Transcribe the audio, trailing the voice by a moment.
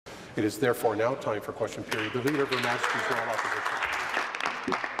It is therefore now time for question period. The Leader of Her Majesty's Royal Opposition.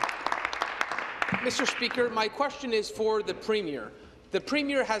 Mr. Speaker, my question is for the Premier. The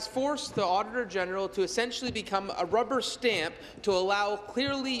Premier has forced the Auditor General to essentially become a rubber stamp to allow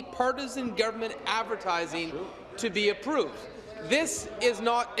clearly partisan government advertising to be approved. This is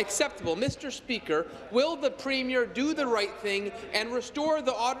not acceptable. Mr. Speaker, will the Premier do the right thing and restore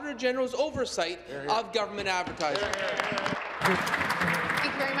the Auditor General's oversight of government advertising?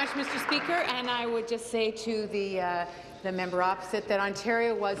 Thank you very much, Mr. Speaker. And I would just say to the member opposite that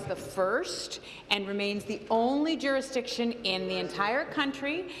Ontario was the first and remains the only jurisdiction in the entire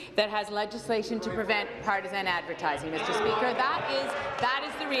country that has legislation to prevent partisan advertising, Mr. Speaker. That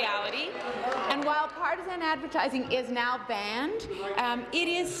is the reality. And while partisan advertising is now banned, it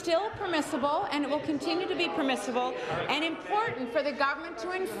is still permissible, and it will continue to be permissible and important for the government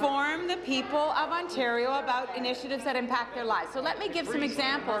to inform the people of Ontario about initiatives that impact their lives. So let me give some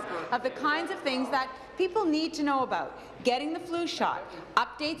examples of the kinds of things that people need to know about: getting the flu shot,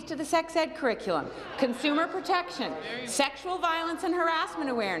 updates to the sex ed curriculum, consumer protection, sexual violence and harassment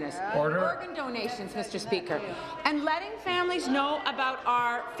awareness, organ donations, Mr. Speaker. And letting families know about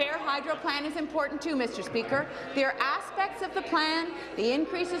our Fair Hydro plan is important too, Mr. Speaker. There are aspects of the plan, the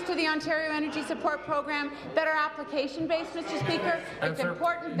increases to the Ontario Energy Support Program, that are application-based, Mr. Speaker. It's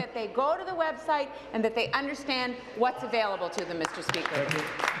important that they go to the website and that they understand what's available to them, Mr. Speaker.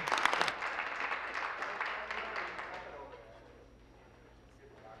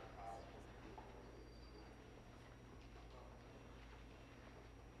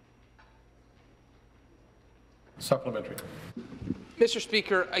 Supplementary. Mr.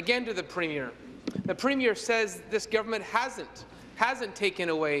 Speaker, again to the Premier. The Premier says this government hasn't taken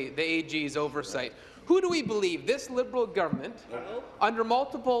away the AG's oversight. Who do we believe, this Liberal government, under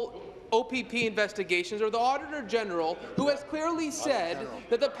multiple OPP investigations, or the Auditor General, who has clearly said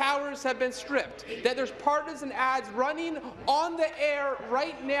that the powers have been stripped, that there's partisan ads running on the air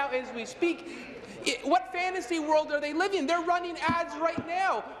right now as we speak? What fantasy world are they living in? They're running ads right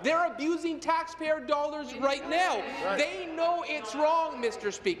now. They're abusing taxpayer dollars right now. They know it's wrong,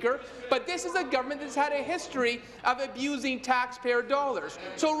 Mr. Speaker, but this is a government that's had a history of abusing taxpayer dollars.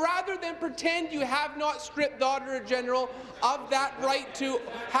 So rather than pretend you have not stripped the Auditor General of that right to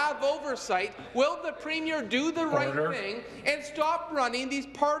have oversight, will the Premier do the right thing and stop running these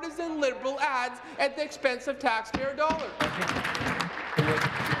partisan Liberal ads at the expense of taxpayer dollars? The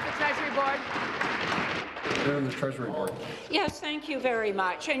Treasury Board. The Treasury Board. Yes, thank you very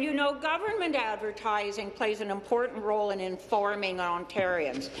much. And you know, government advertising plays an important role in informing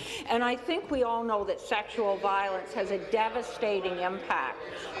Ontarians. And I think we all know that sexual violence has a devastating impact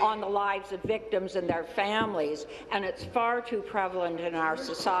on the lives of victims and their families, and it's far too prevalent in our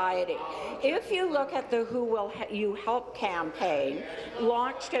society. If you look at the Who Will You Help campaign,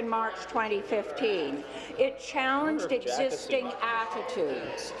 launched in March 2015, it challenged existing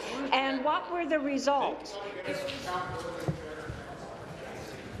attitudes. And what were the results?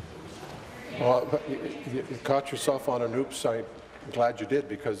 Well, you caught yourself on an oops. I'm glad you did,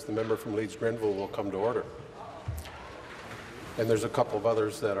 because the member from Leeds Grenville will come to order. And there's a couple of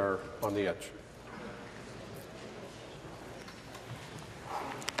others that are on the edge.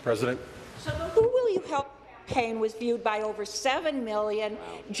 President. So the Who Will You Help campaign was viewed by over 7 million,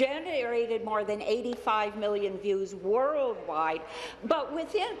 generated more than 85 million views worldwide. But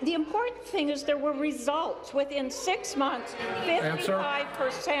the important thing is there were results. Within 6 months,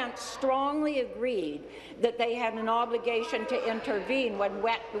 55% strongly agreed that they had an obligation to intervene when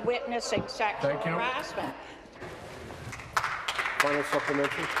witnessing sexual harassment. Final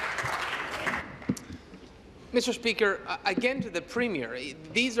supplementary. Mr. Speaker, again to the Premier,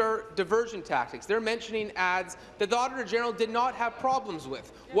 these are diversion tactics. They're mentioning ads that the Auditor General did not have problems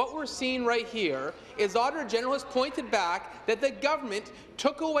with. What we're seeing right here is the Auditor General has pointed back that the government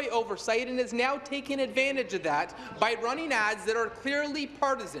took away oversight and is now taking advantage of that by running ads that are clearly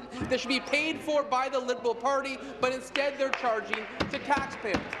partisan, that should be paid for by the Liberal Party, but instead they're charging to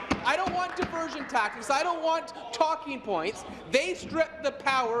taxpayers. I don't want diversion tactics. I don't want talking points. They stripped the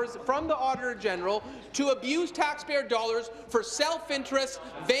powers from the Auditor General to abuse taxpayer dollars for self-interest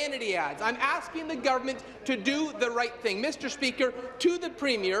vanity ads. I'm asking the government to do the right thing. Mr. Speaker, to the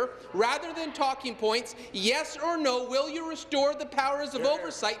Premier, rather than talking points, yes or no, will you restore the powers of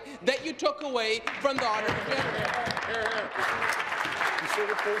oversight that you took away from the Auditor General? Be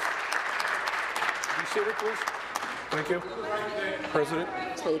seated, please. Be seated, please. Thank you. President.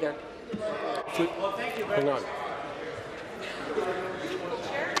 Leader. Well, thank you. Hang on.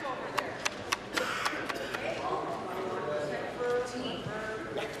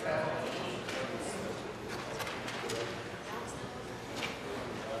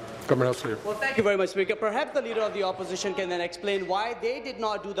 Government House Leader. Well, thank you very much, Speaker. Perhaps the Leader of the Opposition can then explain why they did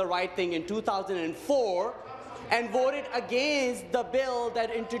not do the right thing in 2004 and voted against the bill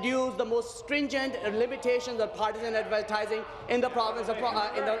that introduced the most stringent limitations of partisan advertising in the province of,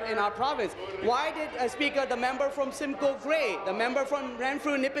 in our province. Why did, Speaker, the member from Simcoe Grey, the member from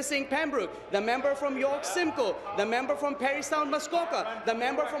Renfrew Nipissing Pembroke, the member from York Simcoe, the member from Parry Sound Muskoka, the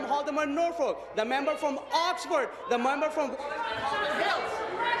member from Haldimand Norfolk, the member from Oxford, the member from Hills.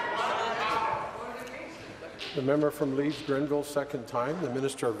 The member from Leeds Grenville, second time. The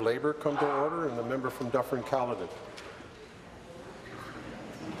Minister of Labour come to order, and the member from Dufferin-Caledon.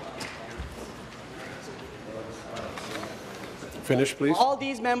 Finish, please. All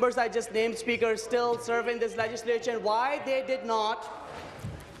these members I just named, Speaker, still serve in this legislature. Why they did not?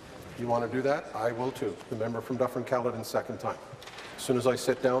 You want to do that? I will too. The member from Dufferin-Caledon, second time. As soon as I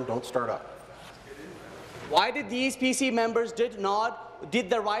sit down, don't start up. Why did these PC members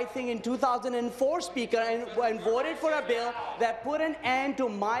did the right thing in 2004, Speaker, and voted for a bill that put an end to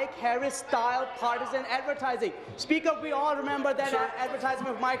Mike Harris-style partisan advertising? Speaker, we all remember that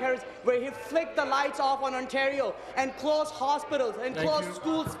advertisement of Mike Harris where he flicked the lights off on Ontario and closed hospitals and closed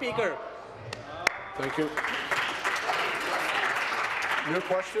schools, Speaker. Thank you. New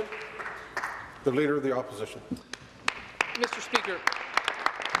question? The Leader of the Opposition. Mr. Speaker,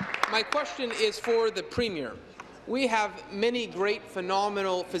 my question is for the Premier. We have many great,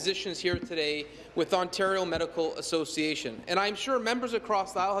 phenomenal physicians here today with Ontario Medical Association, and I'm sure members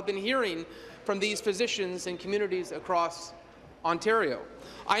across the aisle have been hearing from these physicians in communities across Ontario.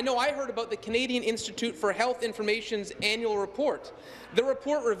 I know I heard about the Canadian Institute for Health Information's annual report. The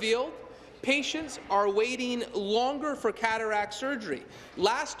report revealed patients are waiting longer for cataract surgery.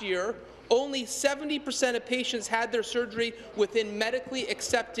 Last year, only 70% of patients had their surgery within medically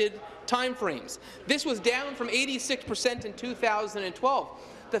accepted timeframes. This was down from 86% in 2012.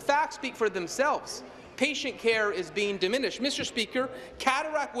 The facts speak for themselves. Patient care is being diminished. Mr. Speaker,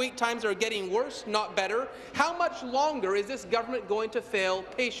 cataract wait times are getting worse, not better. How much longer is this government going to fail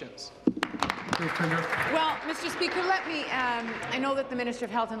patients? Well, Mr. Speaker, let me. I know that the Minister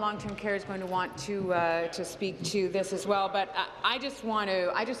of Health and Long-Term Care is going to want to speak to this as well, but I just want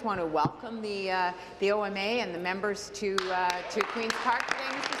to welcome the OMA and the members to Queen's Park today,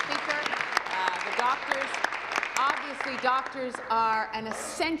 Mr. Speaker. The doctors. Obviously, doctors are an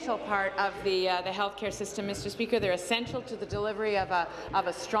essential part of the healthcare system, Mr. Speaker. They're essential to the delivery of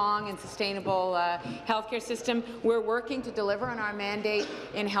a strong and sustainable healthcare system. We're working to deliver on our mandate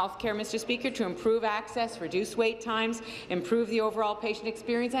in healthcare, Mr. Speaker, to improve access, reduce wait times, improve the overall patient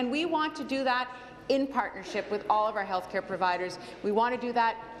experience, and we want to do that in partnership with all of our healthcare providers. We want to do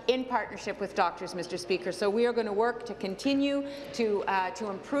that in partnership with doctors, Mr. Speaker. So we are going to work to continue to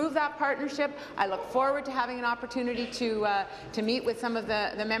improve that partnership. I look forward to having an opportunity to meet with some of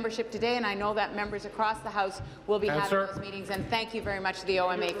the membership today, and I know that members across the House will be having those meetings. And thank you very much to the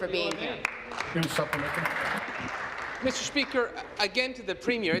OMA for being here. Mr. Speaker, again to the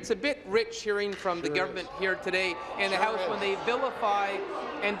Premier, it's a bit rich hearing from the government here today in the House when they vilify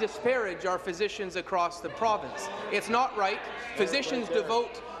and disparage our physicians across the province. It's not right. Physicians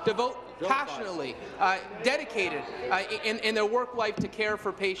devote passionately, dedicated in their work life to care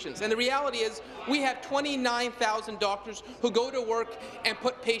for patients. And the reality is we have 29,000 doctors who go to work and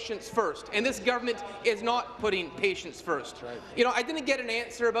put patients first. And this government is not putting patients first. Right. You know, I didn't get an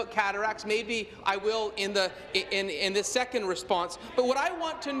answer about cataracts. Maybe I will in the second response. But what I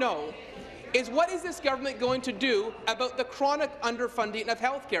want to know is what is this government going to do about the chronic underfunding of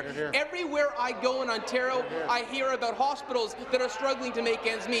healthcare? Everywhere I go in Ontario, I hear about hospitals that are struggling to make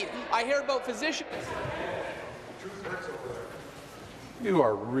ends meet. I hear about physicians. You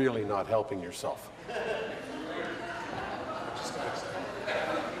are really not helping yourself.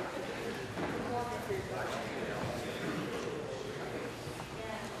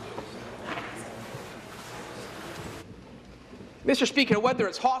 Mr. Speaker, whether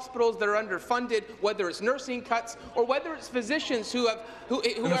it's hospitals that are underfunded, whether it's nursing cuts, or whether it's physicians who have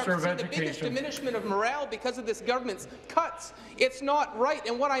seen the biggest diminishment of morale because of this government's cuts, it's not right.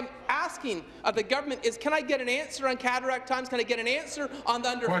 And what I'm asking of the government is, can I get an answer on cataract times? Can I get an answer on the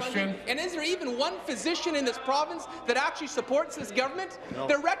underfunding? And is there even one physician in this province that actually supports this government? No.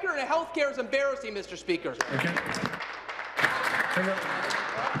 The record of health care is embarrassing, Mr. Speaker. Okay.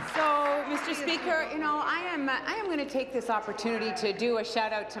 So, Mr. Speaker, you know, I am going to take this opportunity to do a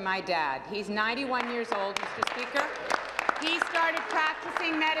shout-out to my dad. He's 91 years old, Mr. Speaker. He started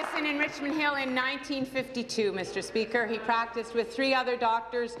practicing medicine medicine in Richmond Hill in 1952, Mr. Speaker. He practiced with 3 other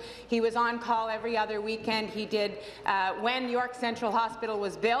doctors. He was on call every other weekend. He did, when York Central Hospital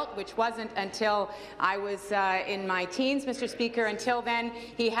was built, which wasn't until I was in my teens, Mr. Speaker. Until then,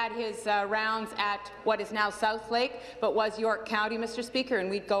 he had his rounds at what is now South Lake, but was York County, Mr. Speaker, and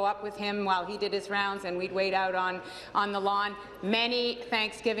we'd go up with him while he did his rounds, and we'd wait out on the lawn. Many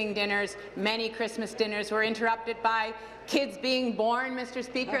Thanksgiving dinners, many Christmas dinners were interrupted by kids being born, Mr.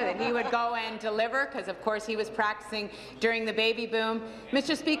 Speaker, that he would go and deliver, because of course he was practicing during the baby boom.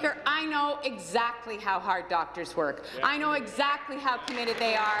 Mr. Speaker, I know exactly how hard doctors work. I know exactly how committed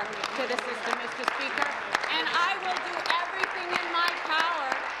they are to the system, Mr. Speaker, and I will do everything in my power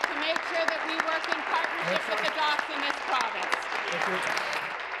to make sure that we work in partnership with the docs in this province.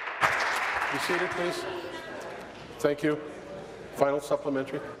 Be seated, please. Thank you. Final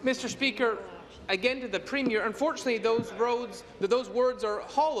supplementary. Mr. Speaker, again to the Premier, unfortunately those words are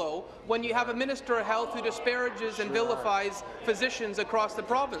hollow when you have a Minister of Health who disparages and vilifies physicians across the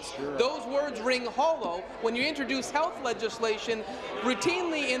province. Those words ring hollow when you introduce health legislation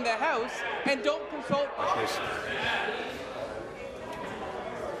routinely in the House and don't consult. Please.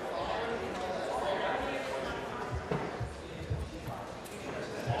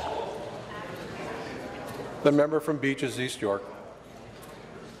 The member from Beaches, East York.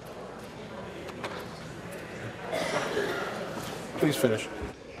 Please finish.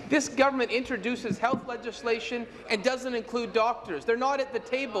 This government introduces health legislation and doesn't include doctors. They're not at the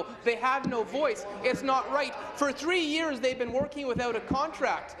table. They have no voice. It's not right. For 3 years, they've been working without a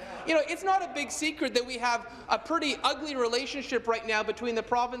contract. You know, it's not a big secret that we have a pretty ugly relationship right now between the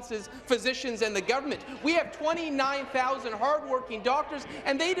province's physicians and the government. We have 29,000 hardworking doctors,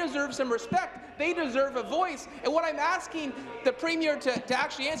 and they deserve some respect. They deserve a voice. And what I'm asking the Premier to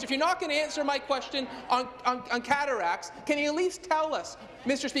actually answer, if you're not going to answer my question on cataracts, can you at least tell us,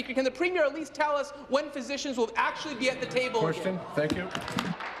 Mr. Speaker, can the Premier at least tell us when physicians will actually be at the table? Question. Thank you.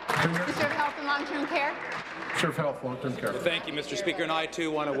 Minister of Health and Long-Term Care. Minister of Health, Long-Term Care. Thank you, Mr. Speaker, and I too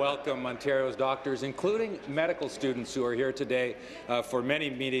want to welcome Ontario's doctors, including medical students who are here today for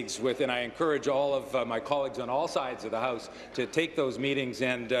many meetings with, and I encourage all of my colleagues on all sides of the House to take those meetings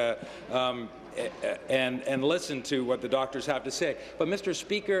and listen to what the doctors have to say. But, Mr.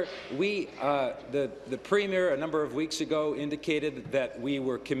 Speaker, the Premier a number of weeks ago indicated that we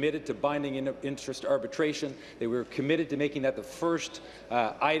were committed to binding interest arbitration. They were committed to making that the first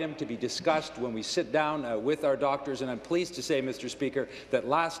item to be discussed when we sit down with our doctors. And I'm pleased to say, Mr. Speaker, that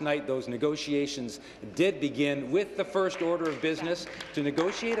last night those negotiations did begin with the first order of business to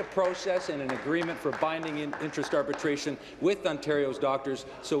negotiate a process and an agreement for binding interest arbitration with Ontario's doctors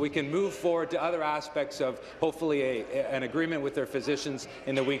so we can move forward to other aspects of hopefully an agreement with their physicians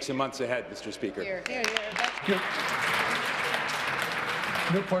in the weeks and months ahead, Mr. Speaker. Thank you.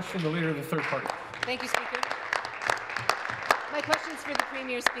 New question, the Leader of the Third Party. Thank you, Speaker. My question is for the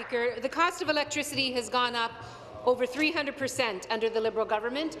Premier, Speaker. The cost of electricity has gone up over 300% under the Liberal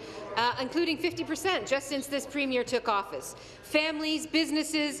government, including 50% just since this Premier took office. Families,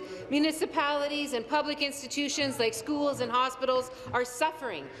 businesses, municipalities and public institutions like schools and hospitals are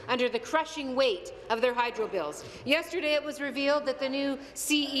suffering under the crushing weight of their hydro bills. Yesterday it was revealed that the new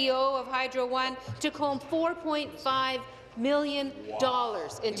CEO of Hydro One took home $4.5 million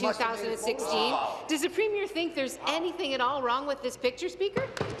in 2016. Does the Premier think there's anything at all wrong with this picture, Speaker?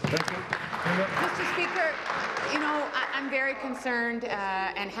 Thank you. Mr. Speaker, you know, I'm very concerned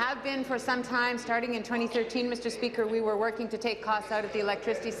and have been for some time. Starting in 2013, Mr. Speaker, we were working to take costs out of the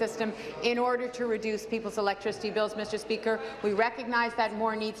electricity system in order to reduce people's electricity bills, Mr. Speaker. We recognize that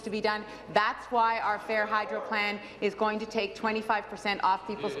more needs to be done. That's why our Fair Hydro plan is going to take 25% off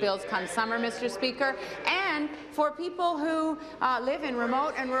people's bills come summer, Mr. Speaker. And for people who live in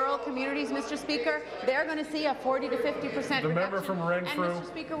remote and rural communities, Mr. Speaker, they're going to see a 40 to 50% reduction. The member from Renfrew. And, Mr.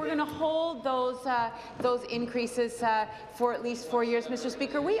 Speaker, we're going to hold those increases for at least 4 years, Mr.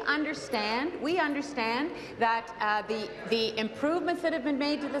 Speaker. We understand that the improvements that have been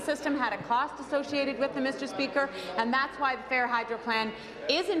made to the system had a cost associated with them, Mr. Speaker, and that's why the Fair Hydro plan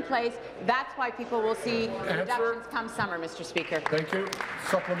is in place. That's why people will see reductions come summer, Mr. Speaker. Thank you.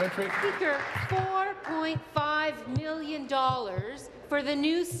 Supplementary. Speaker, $4.5 million for the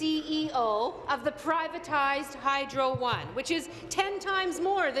new CEO of the privatized Hydro One, which is 10 times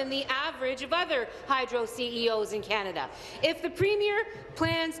more than the average of other hydro CEOs in Canada. If the Premier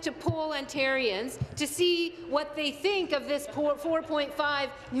plans to poll Ontarians to see what they think of this $4.5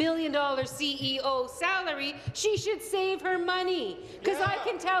 million CEO salary, she should save her money, because I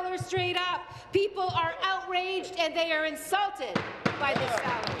can tell her straight up, people are outraged and they are insulted by this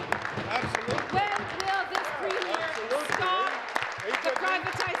salary. Absolutely. When will this Premier stop the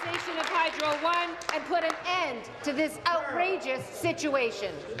privatization privatization of Hydro One and put an end to this outrageous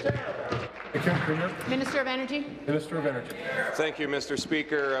situation. Thank you, Premier. Minister of Energy. Minister of Energy. Thank you, Mr.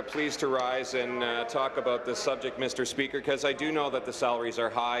 Speaker. Pleased to rise and talk about this subject, Mr. Speaker, because I do know that the salaries are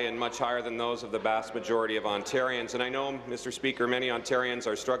high and much higher than those of the vast majority of Ontarians. And I know, Mr. Speaker, many Ontarians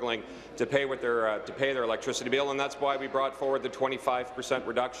are struggling to pay their electricity bill, and that's why we brought forward the 25%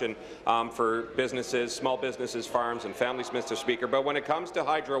 reduction for businesses, small businesses, farms, and families, Mr. Speaker. But when it comes to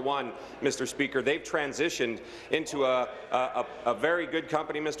Hydro One, Mr. Speaker, they've transitioned into a very good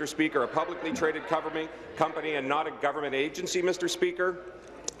company, Mr. Speaker, a publicly traded company and not a government agency, Mr. Speaker.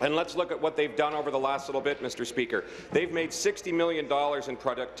 And let's look at what they've done over the last little bit, Mr. Speaker. They've made $60 million in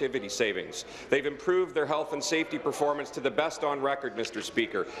productivity savings. They've improved their health and safety performance to the best on record, Mr.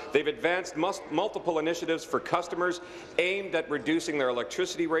 Speaker. They've advanced multiple initiatives for customers aimed at reducing their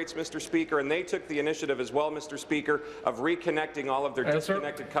electricity rates, Mr. Speaker, and they took the initiative as well, Mr. Speaker, of reconnecting all of their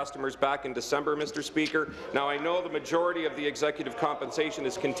disconnected customers back in December, Mr. Speaker. Now, I know the majority of the executive compensation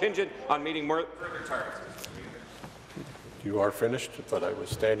is contingent on meeting further targets. You are finished, but I was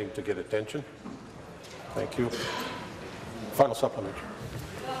standing to get attention. Thank you. Final supplementary.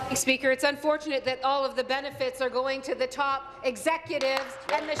 Speaker, it's unfortunate that all of the benefits are going to the top executives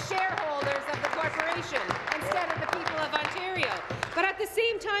and the shareholders of the corporation instead of the people of Ontario. But at the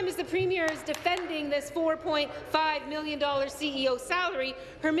same time as the Premier is defending this $4.5 million CEO salary,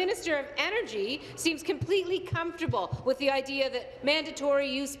 her Minister of Energy seems completely comfortable with the idea that mandatory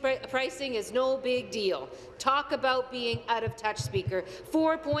use pricing is no big deal. Talk about being out of touch, Speaker.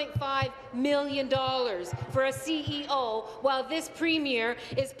 $4.5 million for a CEO, while this Premier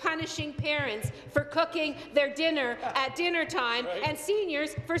is punishing parents for cooking their dinner at dinner time and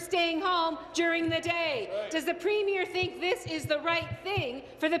seniors for staying home during the day. Does the Premier think this is the right thing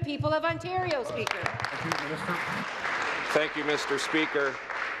for the people of Ontario, Speaker? Thank you, Minister. Thank you, Mr. Speaker.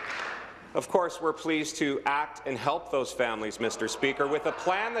 Of course, we're pleased to act and help those families, Mr. Speaker, with a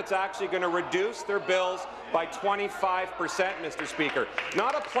plan that's actually going to reduce their bills by 25%, Mr. Speaker.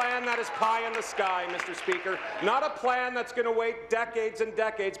 Not a plan that is pie in the sky, Mr. Speaker. Not a plan that's going to wait decades and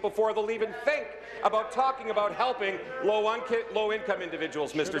decades before they'll even think about talking about helping low-income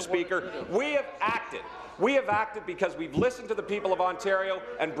individuals, Mr. Speaker. We have acted. We have acted because we've listened to the people of Ontario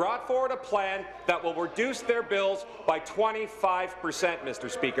and brought forward a plan that will reduce their bills by 25%, Mr.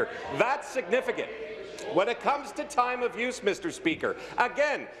 Speaker. That's significant. When it comes to time of use, Mr. Speaker,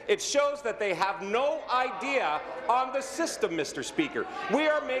 again, it shows that they have no idea on the system, Mr. Speaker. We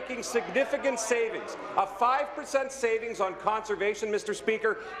are making significant savings, a 5% savings on conservation, Mr.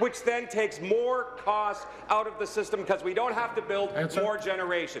 Speaker, which then takes more costs out of the system because we don't have to build more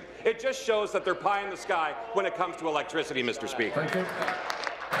generation. It just shows that they're pie in the sky when it comes to electricity, Mr. Speaker. Thank you.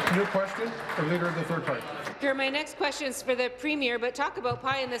 New question, the Leader of the Third Party. My next question is for the Premier, but talk about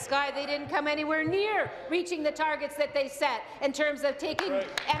pie in the sky. They didn't come anywhere near reaching the targets that they set in terms of taking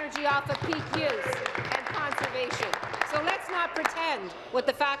energy off of peak use and conservation. So let's not pretend what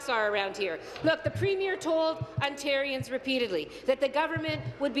the facts are around here. Look, the Premier told Ontarians repeatedly that the government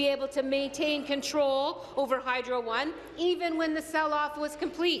would be able to maintain control over Hydro One even when the sell-off was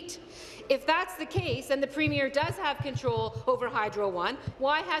complete. If that's the case, and the Premier does have control over Hydro One,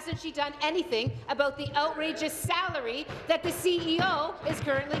 why hasn't she done anything about the outrageous salary that the CEO is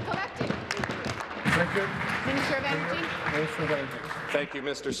currently collecting? Thank you. Minister of Energy. Minister of Energy. Thank you,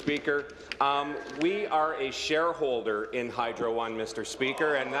 Mr. Speaker. We are a shareholder in Hydro One, Mr.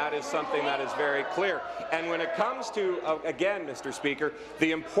 Speaker, and that is something that is very clear. And when it comes to, again, Mr. Speaker,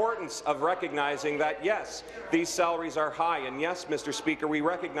 the importance of recognizing that, yes, these salaries are high, and yes, Mr. Speaker, we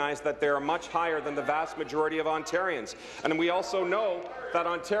recognize that they are much higher than the vast majority of Ontarians. And we also know that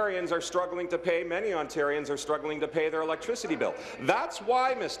Ontarians are struggling to pay, many Ontarians are struggling to pay their electricity bill. That's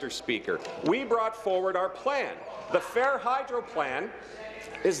why, Mr. Speaker, we brought forward our plan. The Fair Hydro Plan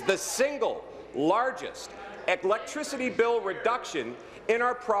is the single largest electricity bill reduction in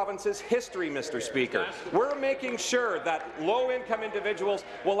our province's history, Mr. Speaker. We're making sure that low-income individuals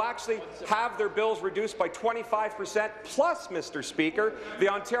will actually have their bills reduced by 25%, plus, Mr. Speaker, the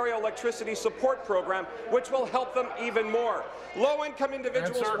Ontario Electricity Support Program, which will help them even more. Low-income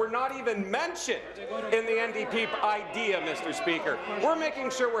individuals were not even mentioned in the NDP idea, Mr. Speaker. We're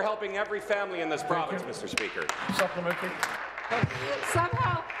making sure we're helping every family in this province, Mr. Speaker. Supplementary.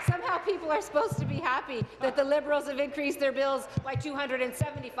 Somehow people are supposed to be happy that the Liberals have increased their bills by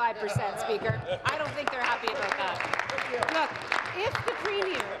 275%, Speaker. I don't think they're happy about that. Look, if the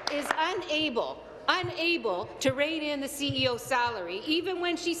Premier is unable to rein in the CEO's salary, even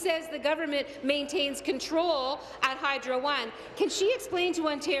when she says the government maintains control at Hydro One. Can she explain to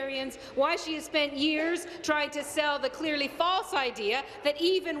Ontarians why she has spent years trying to sell the clearly false idea that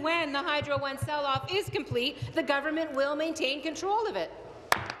even when the Hydro One sell-off is complete, the government will maintain control of it?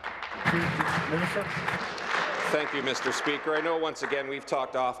 Minister. Thank you, Mr. Speaker. I know once again we've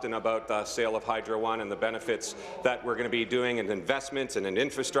talked often about the sale of Hydro One and the benefits that we're going to be doing in investments and in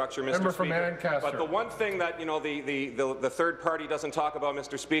infrastructure, Mr. Speaker. But the one thing that the third party doesn't talk about,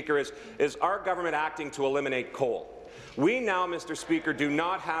 Mr. Speaker, is our government acting to eliminate coal. We now, Mr. Speaker, do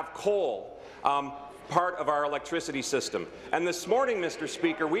not have coal part of our electricity system. And this morning, Mr.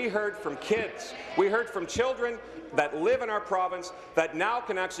 Speaker, we heard from kids, we heard from children that live in our province that now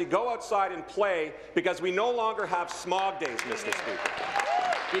can actually go outside and play because we no longer have smog days, Mr. Speaker.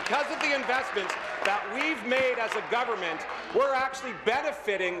 Because of the investments that we've made as a government, we're actually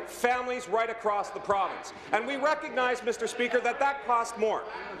benefiting families right across the province. And we recognize, Mr. Speaker, that cost more.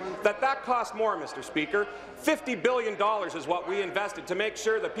 That cost more, Mr. Speaker. $50 billion is what we invested to make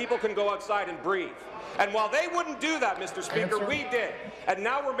sure that people can go outside and breathe. And while they wouldn't do that, Mr. Speaker, we did. And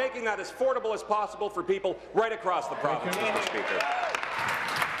now we're making that as affordable as possible for people right across the province, Mr. Speaker.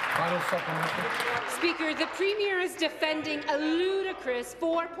 Speaker, the Premier is defending a ludicrous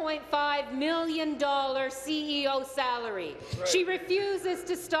 $4.5 million CEO salary. She refuses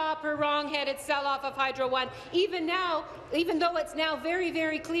to stop her wrong-headed sell-off of Hydro One, even though it's now very,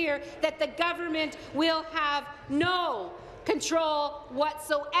 very clear that the government will have no control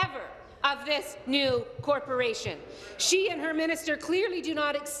whatsoever of this new corporation. She and her minister clearly do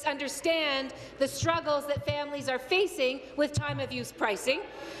not understand the struggles that families are facing with time-of-use pricing.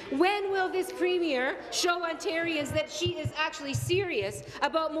 When will this Premier show Ontarians that she is actually serious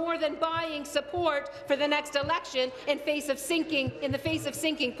about more than buying support for the next election in the face of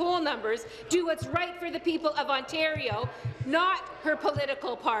sinking poll numbers, do what's right for the people of Ontario, not her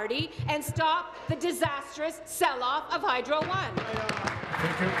political party, and stop the disastrous sell-off of Hydro One?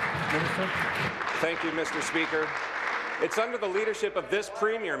 Thank you. Minister. Thank you, Mr. Speaker. It's under the leadership of this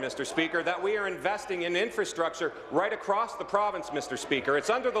Premier, Mr. Speaker, that we are investing in infrastructure right across the province, Mr. Speaker. It's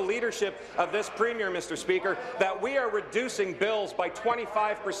under the leadership of this Premier, Mr. Speaker, that we are reducing bills by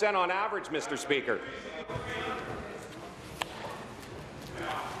 25% on average, Mr. Speaker.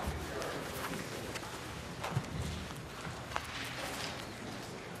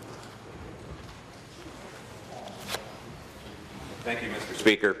 Thank you, Mr.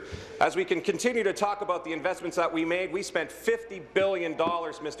 Speaker. As we can continue to talk about the investments that we made, we spent $50 billion,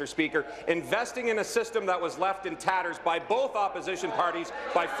 Mr. Speaker, investing in a system that was left in tatters by both opposition parties,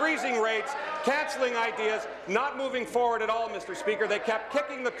 by freezing rates, cancelling ideas, not moving forward at all, Mr. Speaker. They kept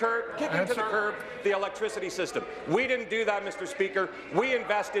kicking to the curb the electricity system. We didn't do that, Mr. Speaker. We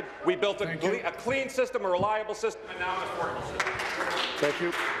invested. We built a clean system, a reliable system, and now an affordable system. Thank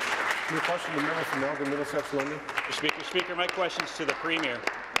you. Your question, the member from Elgin, Middlesex, London. Speaker, my question is to the Premier.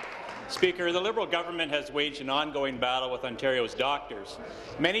 Speaker, the Liberal government has waged an ongoing battle with Ontario's doctors.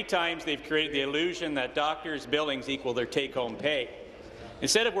 Many times they've created the illusion that doctors' billings equal their take-home pay.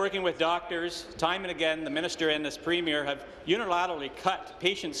 Instead of working with doctors, time and again the Minister and this Premier have unilaterally cut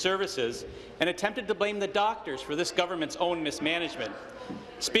patient services and attempted to blame the doctors for this government's own mismanagement.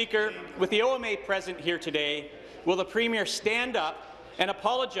 Speaker, with the OMA present here today, will the Premier stand up and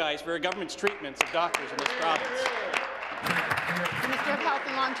apologize for her government's treatments of doctors in this province? Minister of Health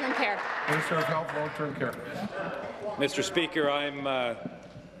and Long-Term Care. Minister of Health and Long-Term Care. Mr. Speaker, I'm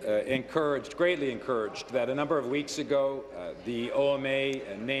greatly encouraged that a number of weeks ago the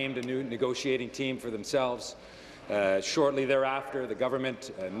OMA named a new negotiating team for themselves. Shortly thereafter, the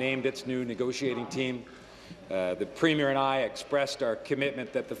government named its new negotiating team. The Premier and I expressed our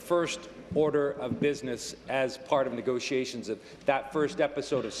commitment that the first order of business as part of negotiations of that first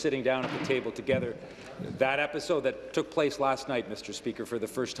episode of sitting down at the table together, that episode that took place last night, Mr. Speaker, for the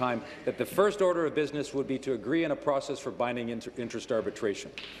first time, that the first order of business would be to agree on a process for binding interest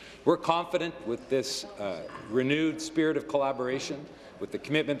arbitration. We're confident with this renewed spirit of collaboration, with the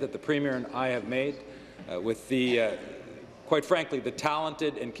commitment that the Premier and I have made, with the quite frankly, the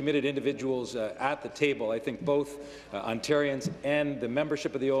talented and committed individuals at the table. I think both Ontarians and the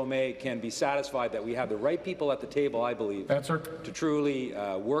membership of the OMA can be satisfied that we have the right people at the table, I believe, to truly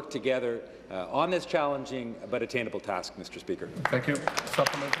work together on this challenging but attainable task, Mr. Speaker. Thank you.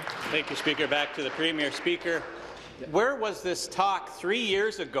 Supplementary. Thank you, Speaker. Back to the Premier. Speaker, Where was this talk 3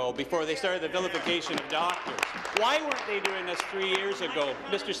 years ago before they started the vilification of doctors? Why weren't they doing this 3 years ago?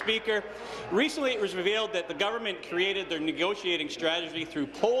 Mr. Speaker, recently it was revealed that the government created their negotiating strategy through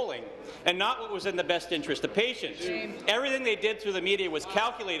polling and not what was in the best interest of patients. Everything they did through the media was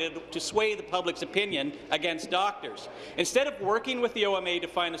calculated to sway the public's opinion against doctors. Instead of working with the OMA to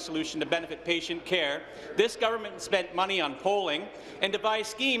find a solution to benefit patient care, this government spent money on polling and devised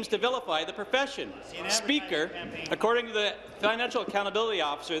schemes to vilify the profession. Speaker, according to the Financial Accountability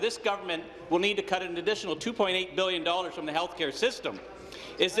Officer, this government will need to cut an additional $2.8 billion from the healthcare system.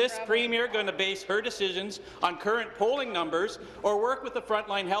 Is this Premier going to base her decisions on current polling numbers or work with the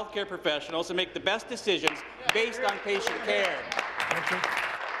frontline healthcare professionals to make the best decisions based on patient care? Thank you.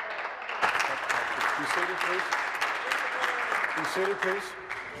 Be seated, please. Be seated, please.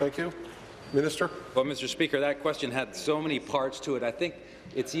 Thank you. Minister. Well, Mr. Speaker, that question had so many parts to it. I think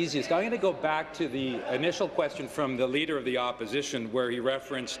it's easiest. I'm going to go back to the initial question from the Leader of the Opposition, where he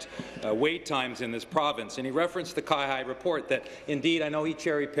referenced wait times in this province, and he referenced the CIHI report that, indeed, I know he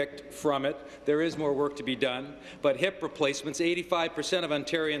cherry-picked from it. There is more work to be done, but hip replacements, 85% of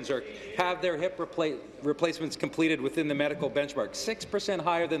Ontarians have their hip replacements completed within the medical benchmark, 6%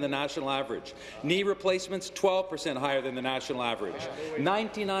 higher than the national average. Knee replacements, 12% higher than the national average.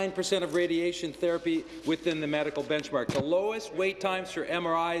 99% of radiation therapy within the medical benchmark. The lowest wait times for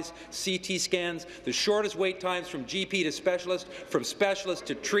MRIs, CT scans, the shortest wait times from GP to specialist, from specialist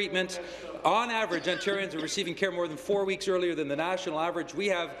to treatment. On average, Ontarians are receiving care more than 4 weeks earlier than the national average. We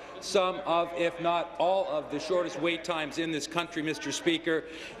have some of, if not all of, the shortest wait times in this country, Mr. Speaker.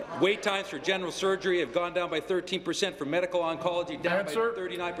 Wait times for general surgery have gone down by 13%, for medical oncology down by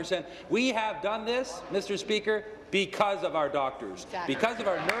 39%. We have done this, Mr. Speaker, because of our doctors, because of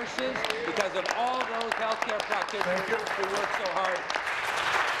our nurses, because of all those healthcare practitioners who work so hard.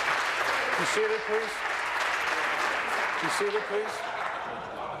 Be seated, please. Be seated, please.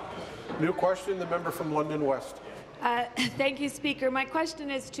 New question, the member from London West. Thank you, Speaker. My question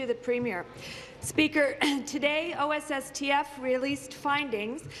is to the Premier. Speaker, today OSSTF released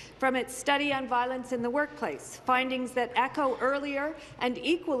findings from its study on violence in the workplace, findings that echo earlier and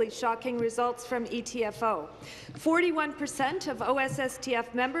equally shocking results from ETFO. 41% of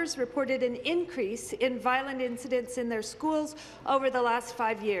OSSTF members reported an increase in violent incidents in their schools over the last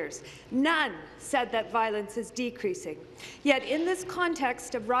 5 years. None said that violence is decreasing. Yet in this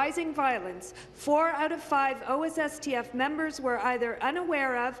context of rising violence, 4 out of 5 OSSTF members were either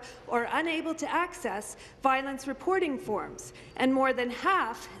unaware of or unable to access violence reporting forms, and more than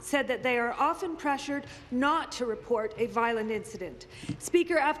half said that they are often pressured not to report a violent incident.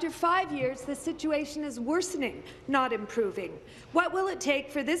 Speaker, after 5 years, the situation is worsening, not improving. What will it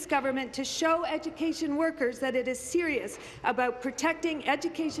take for this government to show education workers that it is serious about protecting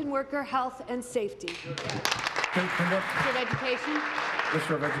education worker health and safety? Minister of Education.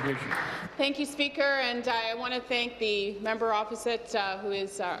 Minister of Education. Thank you, Speaker, and I want to thank the member opposite, who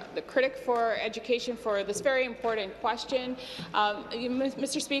is the critic for education, for this very important question.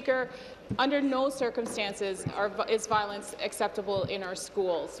 Mr. Speaker, under no circumstances is violence acceptable in our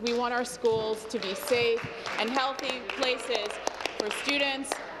schools. We want our schools to be safe and healthy places for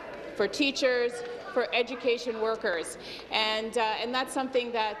students, for teachers, for education workers, and that's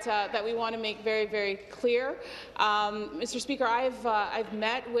something that we want to make very, very clear. Mr. Speaker, I've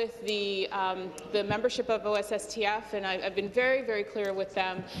met with the membership of OSSTF, and I've been very, very clear with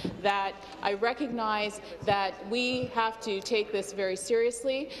them that I recognize that we have to take this very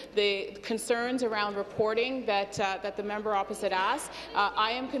seriously. The concerns around reporting that the member opposite asked,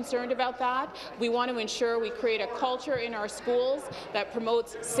 I am concerned about that. We want to ensure we create a culture in our schools that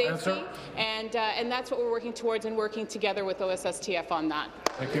promotes safety, and that's what we're working towards, and working together with OSSTF on that.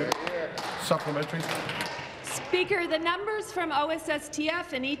 Thank you. Supplementary. Speaker, the numbers from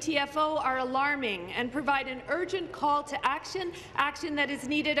OSSTF and ETFO are alarming and provide an urgent call to action that is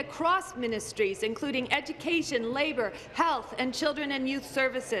needed across ministries, including education, labour, health, and children and youth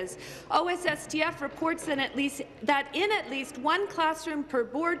services. OSSTF reports that in at least one classroom per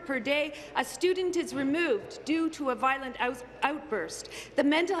board per day, a student is removed due to a violent outburst. The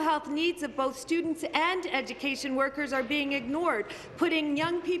mental health needs of both students and education workers are being ignored, putting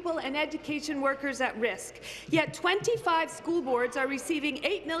young people and education workers at risk. Yet 25 school boards are receiving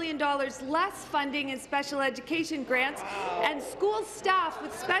 $8 million less funding in special education grants, and school staff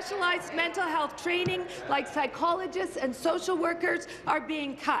with specialized mental health training, like psychologists and social workers, are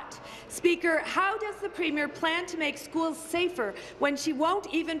being cut. Speaker, how does the Premier plan to make schools safer when she won't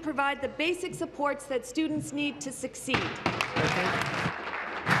even provide the basic supports that students need to succeed?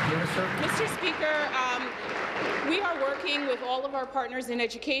 Mr. Speaker, We are working with all of our partners in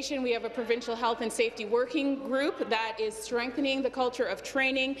education. We have a provincial health and safety working group that is strengthening the culture of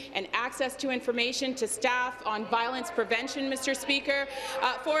training and access to information to staff on violence prevention, Mr. Speaker.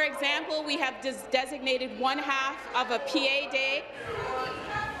 For example, we have designated 1/2 of a PA day.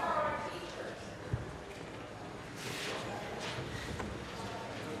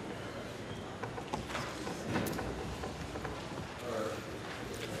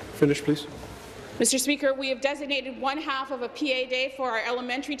 Finish, please. Mr. Speaker, we have designated 1/2 of a PA day for our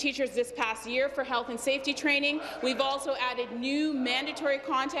elementary teachers this past year for health and safety training. We've also added new mandatory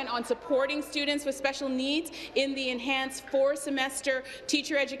content on supporting students with special needs in the enhanced 4-semester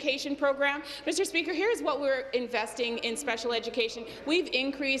teacher education program. Mr. Speaker, here's what we're investing in special education. We've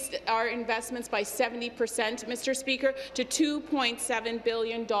increased our investments by 70%, Mr. Speaker, to $2.7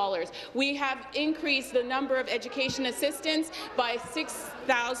 billion. We have increased the number of education assistants by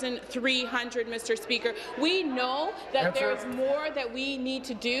 6,300, Mr. Speaker. We know that there is more that we need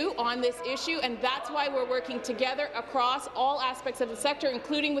to do on this issue, and that's why we're working together across all aspects of the sector,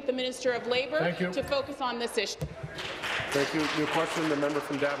 including with the Minister of Labour, to focus on this issue. Thank you. New question, the member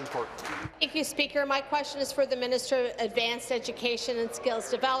from Davenport. Thank you, Speaker. My question is for the Minister of Advanced Education and Skills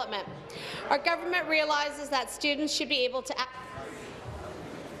Development. Our government realizes that students should be able to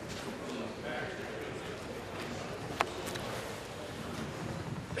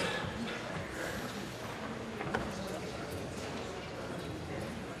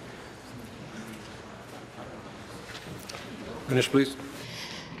Finish, please.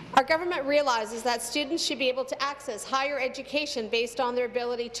 Our government realizes that students should be able to access higher education based on their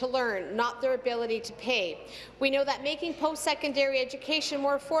ability to learn, not their ability to pay. We know that making post-secondary education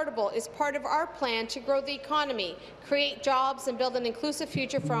more affordable is part of our plan to grow the economy, create jobs and build an inclusive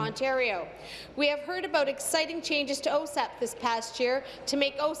future for Ontario. We have heard about exciting changes to OSAP this past year to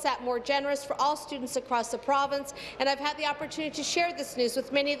make OSAP more generous for all students across the province, and I've had the opportunity to share this news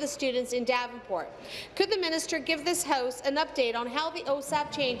with many of the students in Davenport. Could the minister give this House an update on how the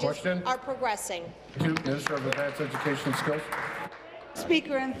OSAP changes are progressing? Minister of Advanced Education and Skills.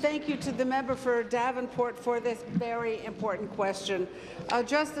 Speaker, and thank you to the member for Davenport for this very important question.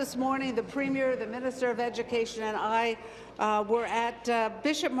 Just this morning, the Premier, the Minister of Education, and I were at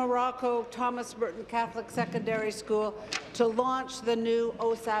Bishop Morocco Thomas Merton Catholic Secondary School to launch the new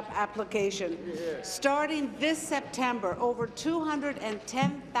OSAP application. Starting this September, over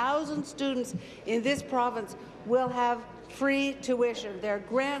 210,000 students in this province will have free tuition. Their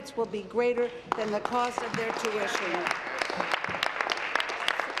grants will be greater than the cost of their tuition.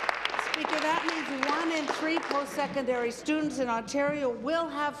 Speaker, that means 1 in 3 post-secondary students in Ontario will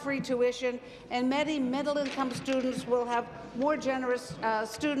have free tuition, and many middle-income students will have more generous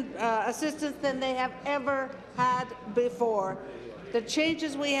student assistance than they have ever had before. The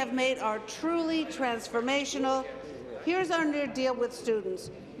changes we have made are truly transformational. Here's our new deal with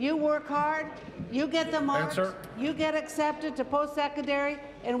students. You work hard, you get the marks, you get accepted to post-secondary,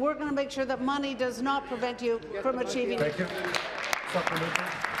 and we're going to make sure that money does not prevent you from achieving. Thank you. Supplementary.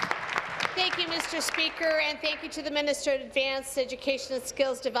 Thank you, Mr. Speaker, and thank you to the Minister of Advanced Education and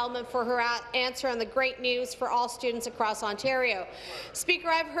Skills Development for her answer on the great news for all students across Ontario. Speaker,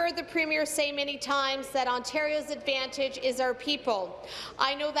 I've heard the Premier say many times that Ontario's advantage is our people.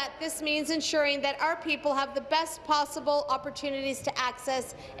 I know that this means ensuring that our people have the best possible opportunities to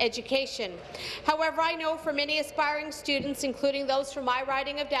access education. However, I know for many aspiring students, including those from my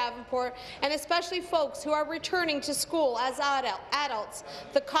riding of Davenport, and especially folks who are returning to school as adults,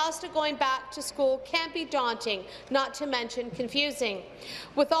 the cost of going back to school can be daunting, not to mention confusing.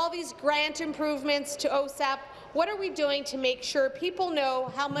 With all these grant improvements to OSAP, what are we doing to make sure people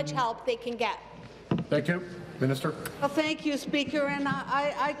know how much help they can get? Thank you. Minister. Well, thank you, Speaker. And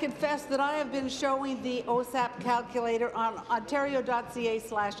I confess that I have been showing the OSAP calculator on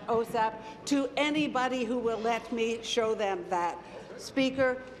ontario.ca/OSAP to anybody who will let me show them that.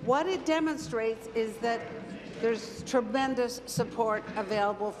 Speaker, what it demonstrates is that there's tremendous support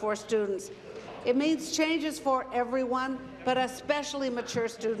available for students. It means changes for everyone, but especially mature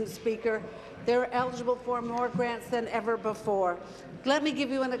students, Speaker. They're eligible for more grants than ever before. Let me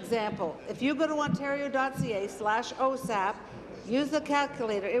give you an example. If you go to ontario.ca/OSAP, use the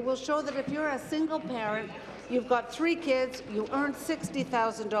calculator, it will show that if you're a single parent, you've got 3 kids, you earn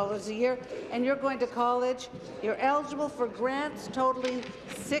 $60,000 a year, and you're going to college, you're eligible for grants totaling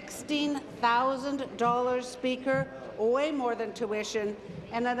 $16,000, Speaker, way more than tuition,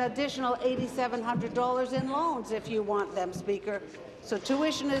 and an additional $8,700 in loans if you want them, Speaker. So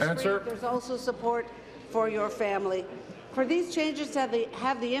tuition is free. There's also support for your family. For these changes to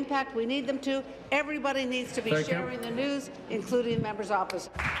have the impact we need them to, everybody needs to be sharing the news, including members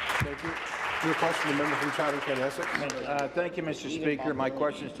opposite. Thank you. Your question, the member from Chatham-Kent-Essex. Thank you, Mr. Speaker. My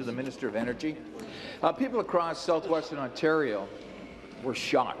question is to the Minister of Energy. People across southwestern Ontario were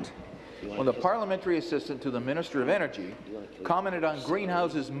shocked when the parliamentary assistant to the Minister of Energy commented on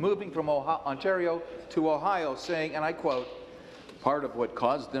greenhouses moving from Ontario to Ohio, saying, and I quote, "Part of what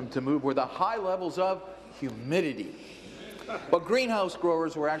caused them to move were the high levels of humidity." But greenhouse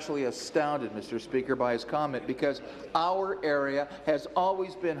growers were actually astounded, Mr. Speaker, by his comment, because our area has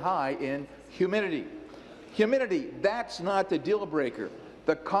always been high in humidity. Humidity, that's not the deal breaker.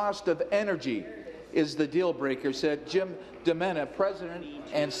 The cost of energy is the deal breaker, said Jim DeMena, President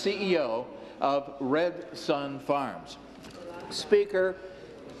and CEO of Red Sun Farms. Speaker,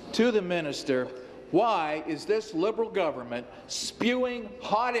 to the Minister, why is this Liberal government spewing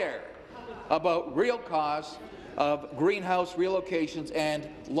hot air about real costs of greenhouse relocations and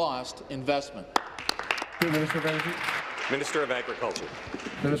lost investment? Minister of Energy. Minister of Agriculture.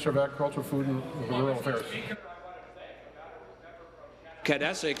 Minister of Agriculture, Food and Rural Affairs.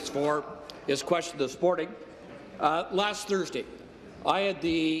 Kent-Essex for his question this morning. Last Thursday, I had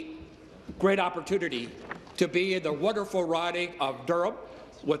the great opportunity to be in the wonderful riding of Durham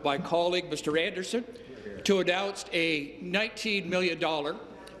with my colleague, Mr. Anderson, to announce a $19 million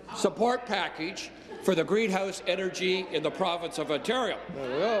support package for the greenhouse energy in the province of Ontario.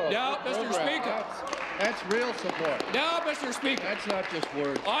 Now, Mr. Speaker, that's real support. Now, Mr. Speaker, that's not just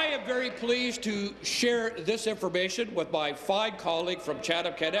words. I am very pleased to share this information with my fine colleague from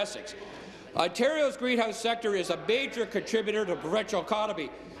Chatham-Kent-Essex. Ontario's greenhouse sector is a major contributor to the provincial economy.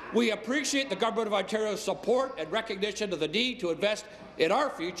 We appreciate the Government of Ontario's support and recognition of the need to invest in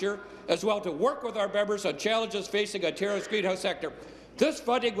our future, as well to work with our members on challenges facing Ontario's greenhouse sector. This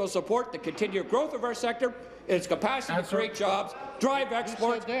funding will support the continued growth of our sector, its capacity to create jobs, drive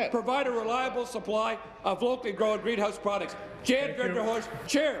exports, provide a reliable supply of locally grown greenhouse products. Jan Vanderhorst,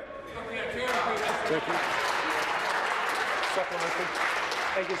 Chair. Thank you. Supplementary.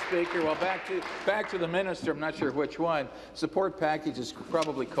 Thank you, Speaker. Well, back to the Minister. I'm not sure which one. Support package is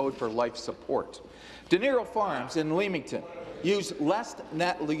probably code for life support. De Niro Farms in Leamington used less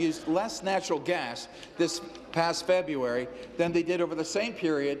natural gas this past February than they did over the same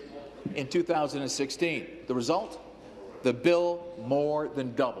period in 2016. The result? The bill more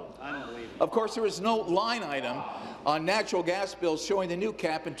than doubled. Of course, there is no line item on natural gas bills showing the new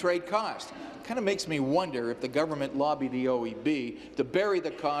cap and trade cost. Kind of makes me wonder if the government lobbied the OEB to bury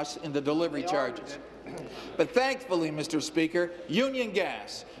the costs in the delivery charges. But thankfully, Mr. Speaker, Union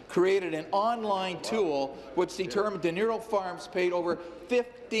Gas created an online tool which determined De Niro Farms paid over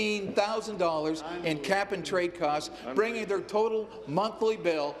 $15,000 in cap and trade costs, bringing their total monthly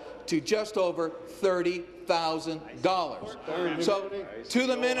bill to just over $30,000. So, to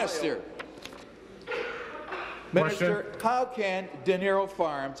the Minister, Minister, how can De Niro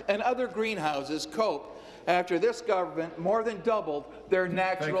Farms and other greenhouses cope after this government more than doubled their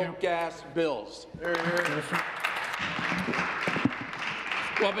natural gas bills?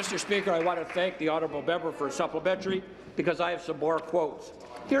 Well, Mr. Speaker, I want to thank the honourable member for a supplementary because I have some more quotes.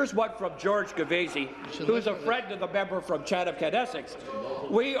 Here's one from George Gavesi, who is a friend of the member from Chatham-Kent-Essex.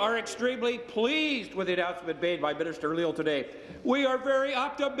 We are extremely pleased with the announcement made by Minister Leal today. We are very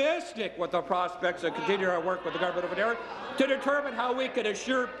optimistic with the prospects of continuing our work with the Government of Ontario to determine how we can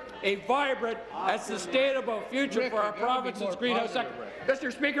assure a vibrant and sustainable future for our province's greenhouse sector.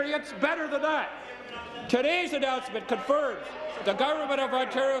 Mr. Speaker, it's better than that. Today's announcement confirms the Government of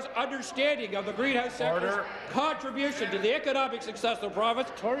Ontario's understanding of the greenhouse sector's contribution to the economic success of the province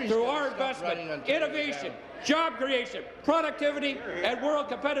through our investment, innovation, job creation, productivity, and world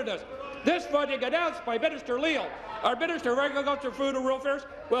competitiveness. This funding, announced by Minister Leal, our Minister of Agriculture, Food and Rural Affairs,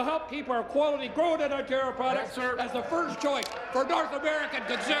 will help keep our quality grown in Ontario products as the first choice for North American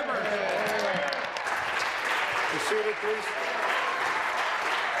consumers. Be seated, please.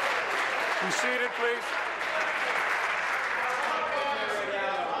 Be seated, please.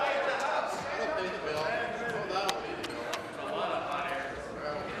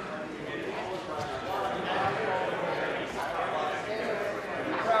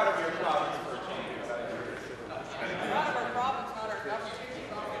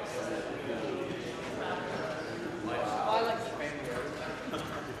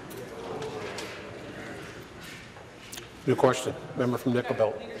 New question. Member from Nickel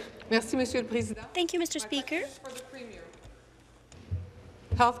Belt. Merci, Monsieur le Président. Thank you, Mr. Speaker.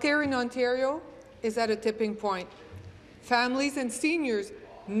 Healthcare in Ontario is at a tipping point. Families and seniors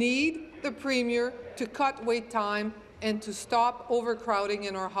need the Premier to cut wait time and to stop overcrowding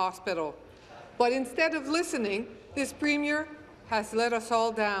in our hospital. But instead of listening, this Premier has let us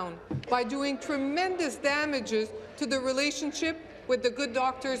all down by doing tremendous damages to the relationship with the good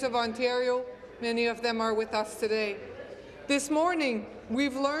doctors of Ontario Many of them are with us today. This morning,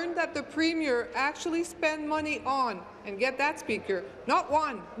 we've learned that the Premier actually spent money on, and get that, Speaker, not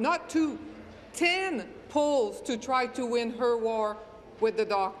 1, not 2, 10 polls to try to win her war with the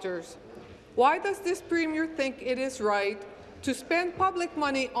doctors. Why does this Premier think it is right to spend public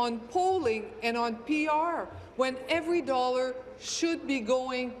money on polling and on PR when every dollar should be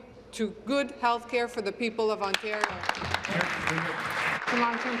going to good health care for the people of Ontario?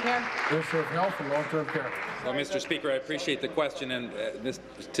 Long-term care. Minister of Health and Long-Term Care. Well, Mr. Speaker, I appreciate the question, and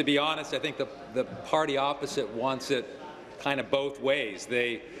to be honest, I think the party opposite wants it kind of both ways.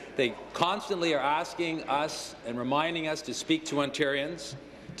 They constantly are asking us and reminding us to speak to Ontarians,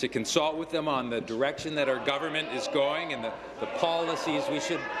 to consult with them on the direction that our government is going and the policies we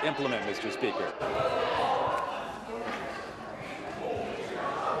should implement, Mr. Speaker.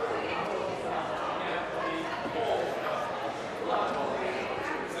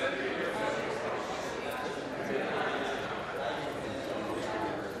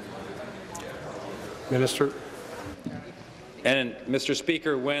 Minister. And, Mr.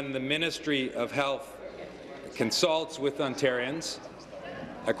 Speaker, when the Ministry of Health consults with Ontarians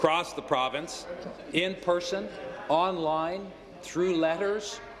across the province, in person, online, through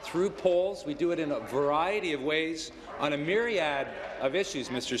letters, through polls, we do it in a variety of ways on a myriad of issues,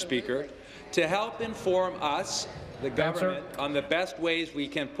 Mr. Speaker, to help inform us, the government, on the best ways we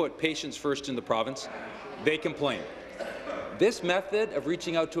can put patients first in the province. They complain. This method of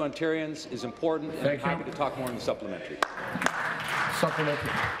reaching out to Ontarians is important, and I'm happy to talk more in the supplementary. Supplementary.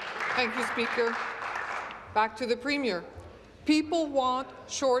 Thank you, Speaker. Back to the Premier. People want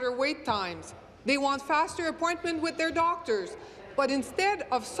shorter wait times. They want faster appointment with their doctors. But instead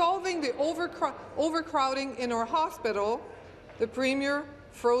of solving the overcrowding in our hospital, the Premier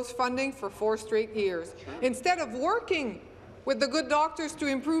froze funding for 4 straight years. Instead of working with the good doctors to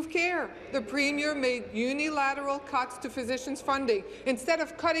improve care, the Premier made unilateral cuts to physicians' funding. Instead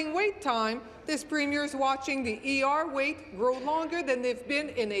of cutting wait time, this Premier is watching the ER wait grow longer than they've been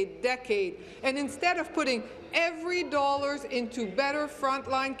in a decade. And instead of putting every dollar into better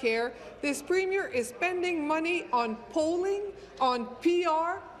frontline care, this Premier is spending money on polling, on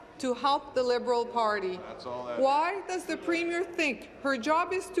PR, to help the Liberal Party. Why does the Premier think her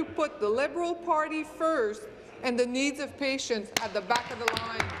job is to put the Liberal Party first and the needs of patients at the back of the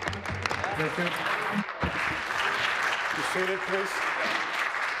line? Thank you. Be seated, please.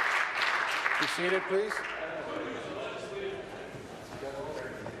 Be seated, please.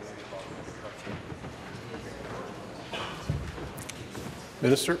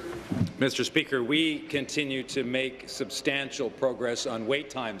 Minister. Mr. Speaker, we continue to make substantial progress on wait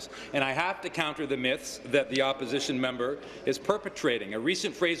times, and I have to counter the myths that the opposition member is perpetrating. A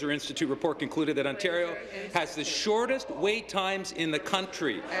recent Fraser Institute report concluded that Ontario has the shortest wait times in the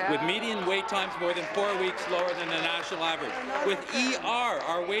country, with median wait times more than 4 weeks lower than the national average. With ER,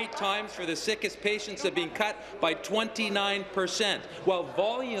 our wait times for the sickest patients have been cut by 29%, while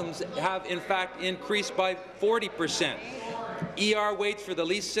volumes have in fact increased by 40%. ER waits for the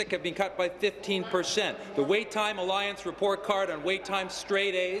least sick have been cut by 15%. The Wait Time Alliance report card on wait time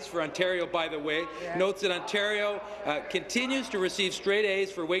straight A's for Ontario, by the way, notes that Ontario continues to receive straight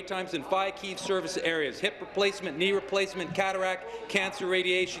A's for wait times in 5 key service areas: hip replacement, knee replacement, cataract, cancer,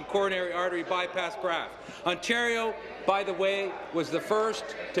 radiation, coronary artery bypass, graft. Ontario, by the way, was the first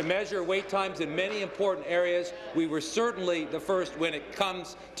to measure wait times in many important areas. We were certainly the first when it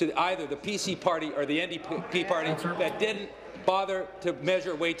comes to either the PC party or the NDP party that didn't bother to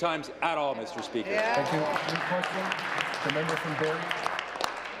measure wait times at all, Mr. Speaker. Thank you. Any question? The member from Barrie.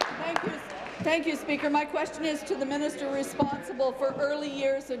 Thank you, Speaker. My question is to the minister responsible for early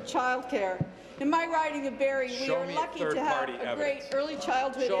years and childcare. In my riding of Barrie, we are lucky to have a great early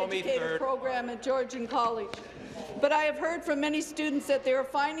childhood educator program at Georgian College. But I have heard from many students that they are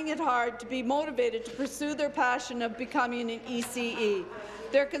finding it hard to be motivated to pursue their passion of becoming an ECE.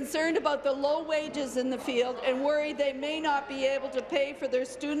 They're concerned about the low wages in the field and worry they may not be able to pay for their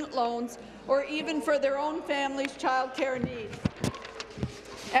student loans or even for their own family's childcare needs.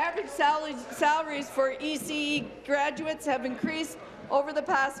 Average salaries for ECE graduates have increased over the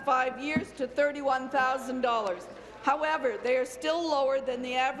past 5 years to $31,000. However, they are still lower than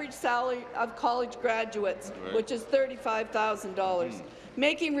the average salary of college graduates, which is $35,000,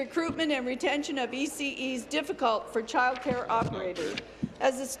 making recruitment and retention of ECEs difficult for childcare operators.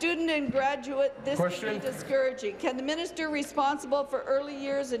 As a student and graduate, this can be discouraging. Can the minister responsible for early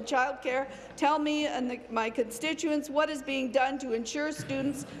years and childcare tell me and my constituents what is being done to ensure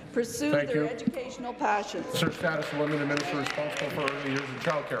students pursue their educational passions? Sir Status Women, the minister responsible for early years and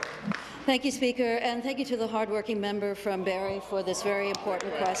childcare. Thank you, Speaker, and thank you to the hardworking member from Barrie for this very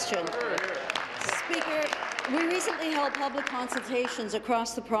important question. Speaker, we recently held public consultations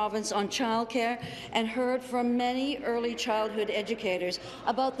across the province on childcare and heard from many early childhood educators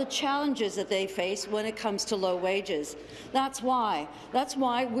about the challenges that they face when it comes to low wages. That's why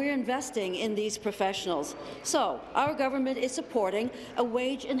we're investing in these professionals. So, our government is supporting a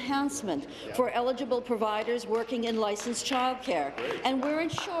wage enhancement for eligible providers working in licensed childcare, and we're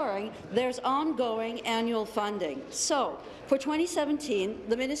ensuring there's ongoing annual funding. So, for 2017,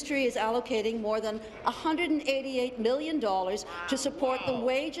 the ministry is allocating more than $188 million to support the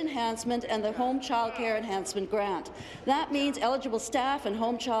wage enhancement and the home childcare enhancement grant. That means eligible staff and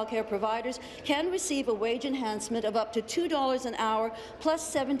home childcare providers can receive a wage enhancement of up to $2 an hour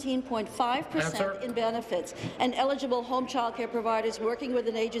plus 17.5% in benefits, and eligible home childcare providers working with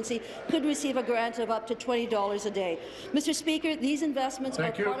an agency could receive a grant of up to $20 a day. Mr. Speaker, these investments are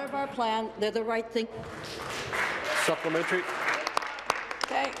part of our plan. They're the right thing. Supplementary.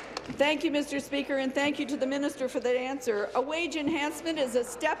 Thank you, Mr. Speaker, and thank you to the Minister for that answer. A wage enhancement is a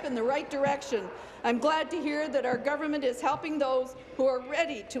step in the right direction. I'm glad to hear that our government is helping those who are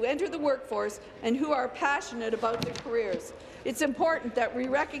ready to enter the workforce and who are passionate about their careers. It's important that we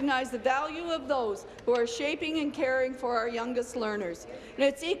recognize the value of those who are shaping and caring for our youngest learners. And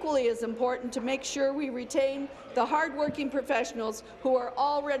it's equally as important to make sure we retain the hard-working professionals who are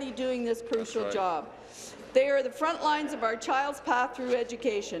already doing this crucial job. They are the front lines of our child's path through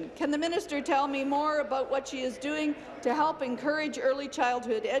education. Can the minister tell me more about what she is doing to help encourage early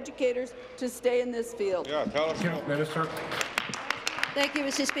childhood educators to stay in this field? Yeah, tell us, Minister. Thank you,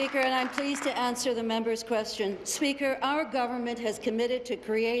 Mr. Speaker, and I'm pleased to answer the member's question. Speaker, our government has committed to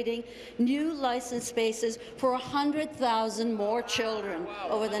creating new licensed spaces for 100,000 more children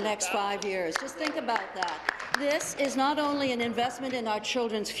over the next 5 years. Just think about that. This is not only an investment in our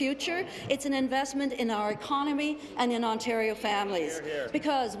children's future, it's an investment in our economy and in Ontario families.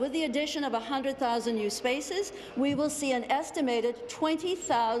 Because with the addition of 100,000 new spaces, we will see an estimated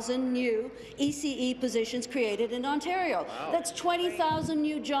 20,000 new ECE positions created in Ontario. That's 20,000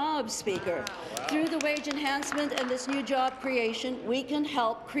 new jobs, Speaker. Through the wage enhancement and this new job creation, we can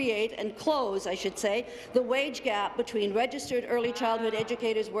help create and close, I should say, the wage gap between registered early childhood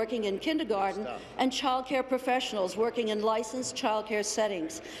educators working in kindergarten and childcare professionals working in licensed childcare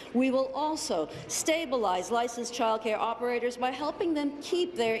settings. We will also stabilize licensed childcare operators by helping them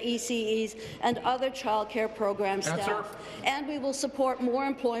keep their ECEs and other childcare program staff. And we will support more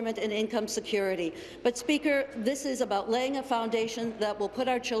employment and income security. But, Speaker, this is about laying a foundation that will put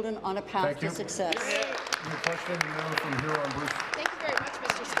our children on a path to success. Question from Huron-Bruce. Thank you very much,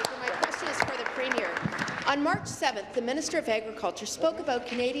 Mr. Speaker. My question is for the Premier. On March 7th, the Minister of Agriculture spoke about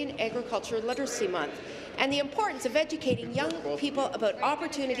Canadian Agriculture Literacy Month and the importance of educating young people about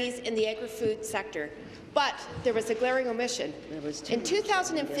opportunities in the agri-food sector. But there was a glaring omission. In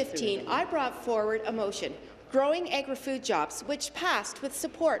 2015, I brought forward a motion, Growing Agri-Food Jobs, which passed with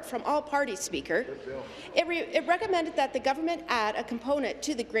support from all parties, Speaker. It recommended that the government add a component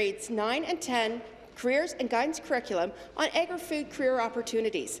to the grades 9 and 10 careers and guidance curriculum on agri-food career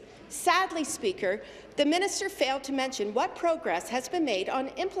opportunities. Sadly, Speaker, the minister failed to mention what progress has been made on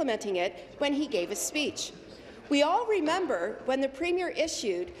implementing it when he gave his speech. We all remember when the Premier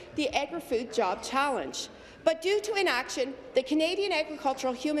issued the Agri-Food Job Challenge. But due to inaction, the Canadian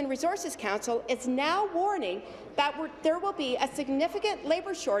Agricultural Human Resources Council is now warning that there will be a significant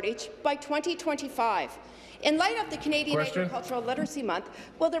labour shortage by 2025. In light of the Canadian Agricultural Literacy Month,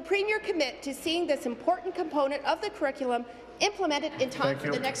 will the Premier commit to seeing this important component of the curriculum implemented in time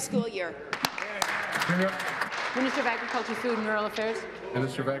for the next school year? Minister of Agriculture, Food and Rural Affairs.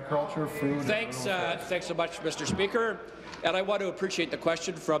 Minister of Agriculture, Food. Thanks so much, Mr. Speaker. And I want to appreciate the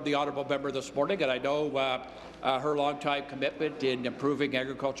question from the honourable member this morning, and I know her long-time commitment in improving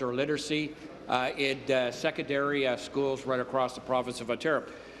agricultural literacy in secondary schools right across the province of Ontario.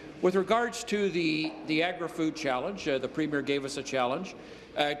 With regards to the Agri-Food Challenge, the Premier gave us a challenge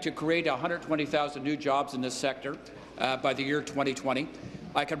to create 120,000 new jobs in this sector by the year 2020.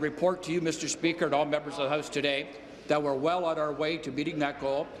 I can report to you, Mr. Speaker, and all members of the House today, that we're well on our way to meeting that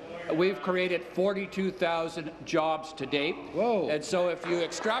goal. We've created 42,000 jobs to date. Whoa. And so if you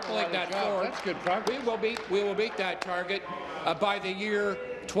extrapolate that forward, that's good progress. We will meet that target by the year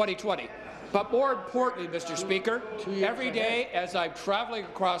 2020. But more importantly, Mr. Speaker, every day as I'm traveling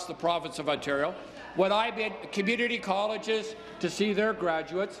across the province of Ontario, when I'm in community colleges to see their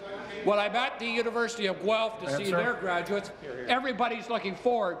graduates, when I'm at the University of Guelph to see their graduates, everybody's looking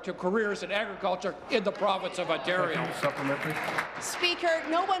forward to careers in agriculture in the province of Ontario. Speaker,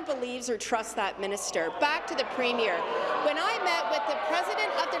 no one believes or trusts that minister. Back to the Premier. When I met with the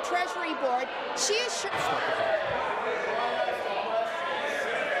President of the Treasury Board, she assured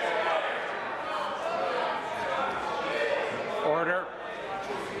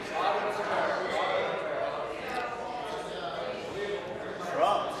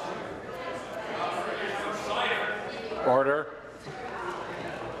Order.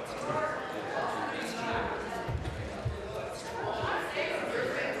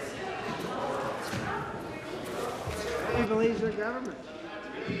 He believes their government.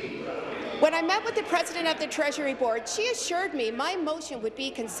 When I met with the President of the Treasury Board, she assured me my motion would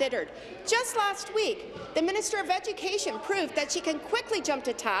be considered. Just last week, the Minister of Education proved that she can quickly jump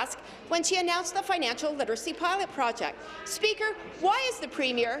to task when she announced the Financial Literacy Pilot Project. Speaker, why is the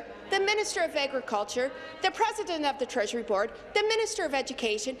Premier, the Minister of Agriculture, the President of the Treasury Board, the Minister of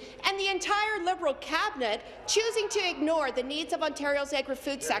Education, and the entire Liberal Cabinet choosing to ignore the needs of Ontario's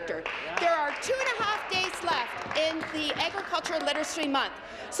agri-food sector? There are 2.5 days left in the Agriculture Literacy Month.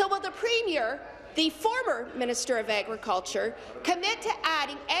 So will the Premier, the former Minister of Agriculture, commit to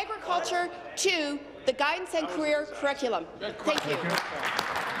adding agriculture to the guidance and career curriculum? Thank you.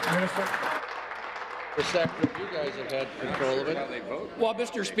 Minister. The sector, you guys have had control of it. Well,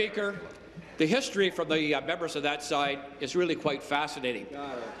 Mr. Speaker, the history from the members of that side is really quite fascinating.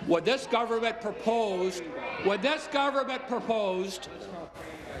 When this government proposed,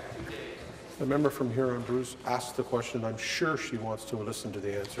 The member from Huron-Bruce asked the question. I'm sure she wants to listen to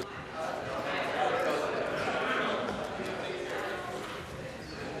the answer.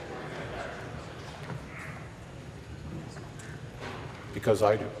 Because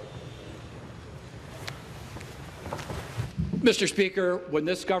I do. Mr. Speaker, when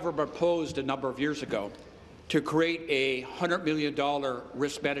this government proposed a number of years ago to create a $100 million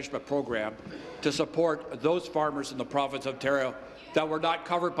risk management program to support those farmers in the province of Ontario that were not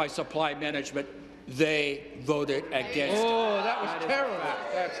covered by supply management, they voted against it. Oh, that was terrible.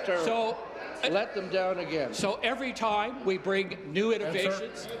 That's terrible. So, let them down again. So every time we bring new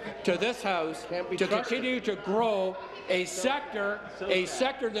innovations to this House to continue to grow a sector in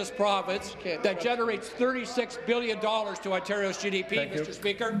this province that generates $36 billion to Ontario's GDP, Mr.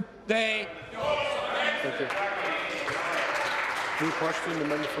 Speaker, they... Thank you. New question, the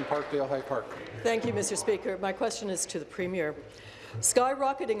member from Parkdale High Park. Thank you, Mr. Speaker. My question is to the Premier.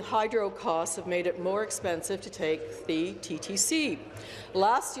 Skyrocketing hydro costs have made it more expensive to take the TTC.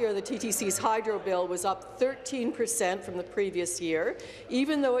 Last year, the TTC's hydro bill was up 13% from the previous year,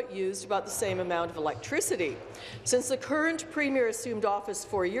 even though it used about the same amount of electricity. Since the current Premier assumed office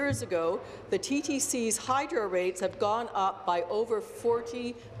 4 years ago, the TTC's hydro rates have gone up by over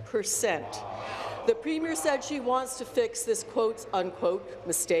 40%. The Premier said she wants to fix this quote-unquote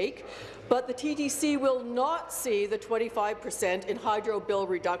mistake, but the TTC will not see the 25% in hydro bill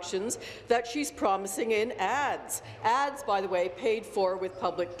reductions that she's promising in ads. Ads, by the way, paid for with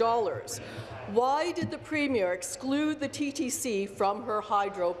public dollars. Why did the Premier exclude the TTC from her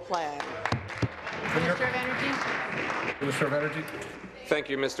hydro plan? Minister of Energy. Minister of Energy. Thank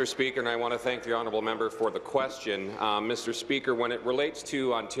you, Mr. Speaker, and I want to thank the honourable member for the question. Mr. Speaker, when it relates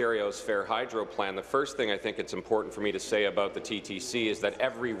to Ontario's Fair Hydro Plan, the first thing I think it's important for me to say about the TTC is that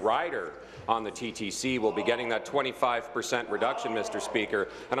every rider on the TTC will be getting that 25% reduction, Mr. Speaker.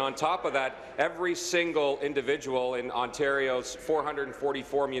 And on top of that, every single individual in Ontario's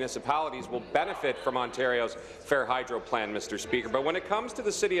 444 municipalities will benefit from Ontario's Fair Hydro Plan, Mr. Speaker. But when it comes to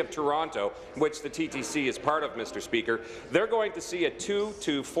the City of Toronto, which the TTC is part of, Mr. Speaker, they're going to see a 2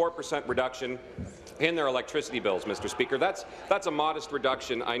 to 4% reduction in their electricity bills, Mr. Speaker. That's a modest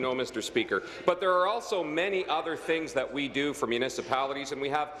reduction, I know, Mr. Speaker. But there are also many other things that we do for municipalities, and we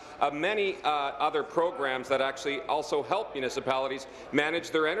have many other programs that actually also help municipalities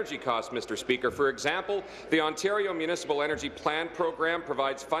manage their energy costs, Mr. Speaker. For example, the Ontario Municipal Energy Plan program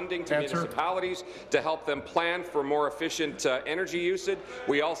provides funding to municipalities to help them plan for more efficient energy usage.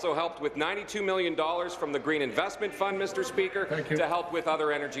 We also helped with $92 million from the Green Investment Fund, Mr. Speaker, to help with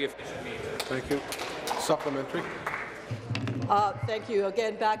other energy efficient means. Thank you. Supplementary. Thank you.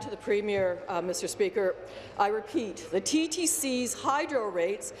 Again, back to the Premier, Mr. Speaker. I repeat, the TTC's hydro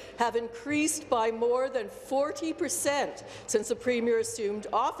rates have increased by more than 40% since the Premier assumed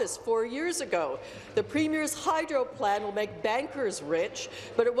office 4 years ago. The Premier's hydro plan will make bankers rich,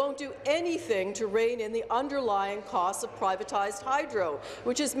 but it won't do anything to rein in the underlying costs of privatized hydro,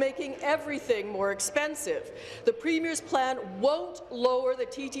 which is making everything more expensive. The Premier's plan won't lower the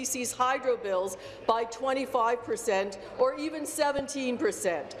TTC's hydro bills by 25% or even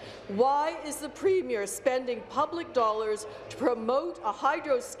 17%. Why is the Premier spending public dollars to promote a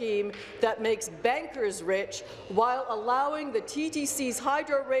hydro scheme that makes bankers rich while allowing the TTC's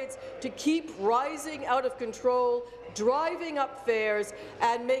hydro rates to keep rising out of control, driving up fares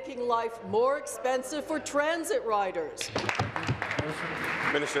and making life more expensive for transit riders?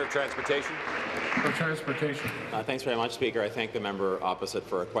 Minister of Transportation. Thanks very much, Speaker. I thank the member opposite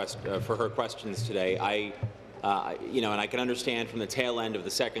for her questions today. And I can understand from the tail end of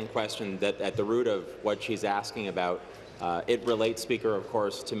the second question that at the root of what she's asking about It relates, Speaker, of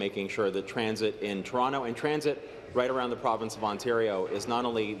course, to making sure that transit in Toronto and transit right around the province of Ontario is not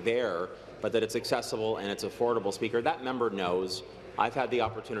only there, but that it's accessible and it's affordable. Speaker, that member knows. I've had the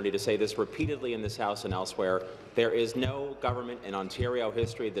opportunity to say this repeatedly in this House and elsewhere. There is no government in Ontario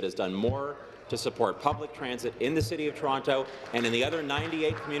history that has done more to support public transit in the City of Toronto and in the other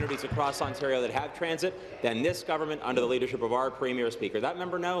 98 communities across Ontario that have transit than this government under the leadership of our Premier. Speaker, that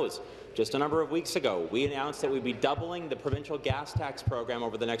member knows. Just a number of weeks ago, we announced that we'd be doubling the provincial gas tax program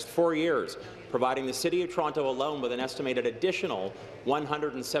over the next 4 years, providing the City of Toronto alone with an estimated additional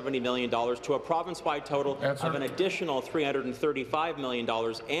 $170 million to a province-wide total of an additional $335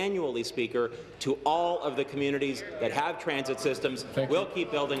 million annually, Speaker, to all of the communities that have transit systems. We'll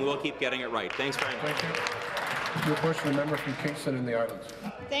keep building, we'll keep getting it right. Thanks very much. Your question, the member from Kingston and the Islands.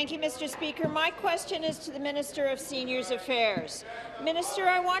 Thank you, Mr. Speaker. My question is to the Minister of Seniors Affairs. Minister,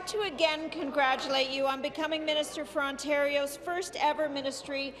 I want to again congratulate you on becoming Minister for Ontario's first ever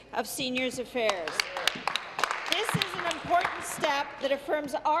Ministry of Seniors Affairs. This is an important step that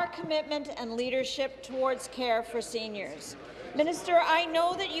affirms our commitment and leadership towards care for seniors. Minister, I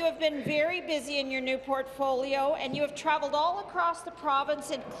know that you have been very busy in your new portfolio, and you have travelled all across the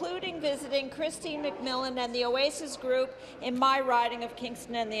province, including visiting Christine McMillan and the Oasis Group in my riding of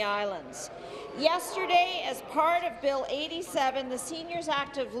Kingston and the Islands. Yesterday, as part of Bill 87, the Seniors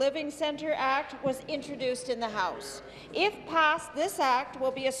Active Living Centre Act was introduced in the House. If passed, this act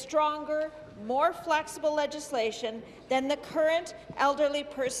will be a stronger, more flexible legislation than the current Elderly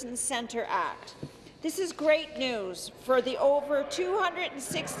Persons Centre Act. This is great news for the over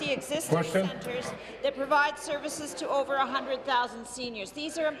 260 existing centres that provide services to over 100,000 seniors.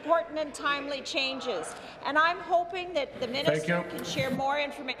 These are important and timely changes, and I'm hoping that the Minister can share more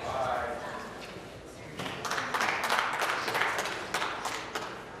information.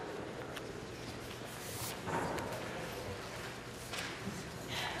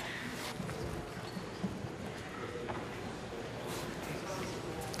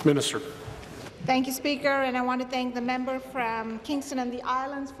 Minister. Thank you, Speaker, and I want to thank the member from Kingston and the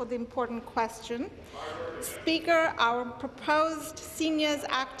Islands for the important question. Speaker, our proposed Seniors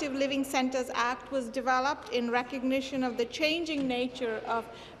Active Living Centres Act was developed in recognition of the changing nature of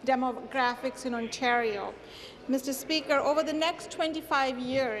demographics in Ontario. Mr. Speaker, over the next 25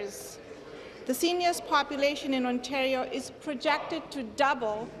 years, the seniors population in Ontario is projected to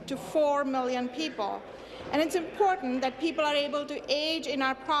double to 4 million people. And it's important that people are able to age in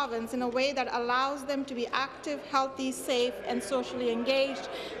our province in a way that allows them to be active, healthy, safe, and socially engaged,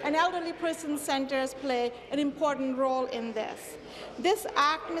 and elderly person centres play an important role in this. This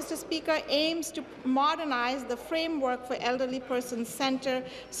Act, Mr. Speaker, aims to modernize the framework for elderly person centre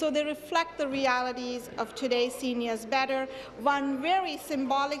so they reflect the realities of today's seniors better. One very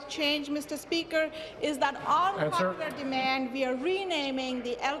symbolic change, Mr. Speaker, is that on popular demand, we are renaming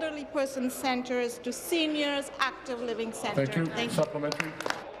the elderly person centres to Seniors Active Living Centre. Thank you. Supplementary.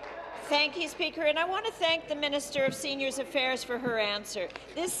 Thank you, Speaker, and I want to thank the Minister of Seniors Affairs for her answer.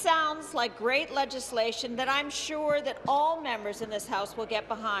 This sounds like great legislation that I'm sure that all members in this House will get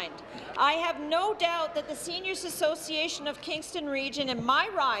behind. I have no doubt that the Seniors Association of Kingston Region in my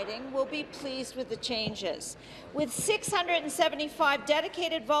riding will be pleased with the changes. With 675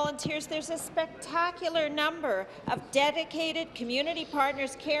 dedicated volunteers, there's a spectacular number of dedicated community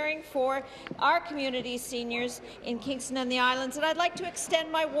partners caring for our community seniors in Kingston and the Islands, and I'd like to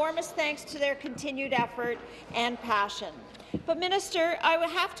extend my warmest thanks to their continued effort and passion. But, Minister, I would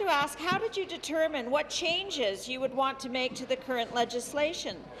have to ask, how did you determine what changes you would want to make to the current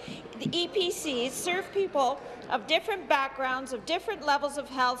legislation? The EPCs serve people of different backgrounds, of different levels of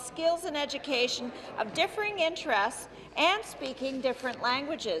health, skills and education, of differing interests, and speaking different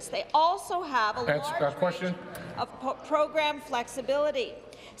languages. They also have a large range of program flexibility.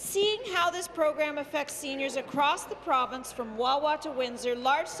 Seeing how this program affects seniors across the province, from Wawa to Windsor,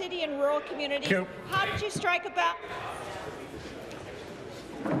 large city and rural communities, how did you strike a balance?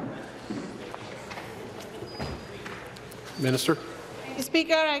 Minister.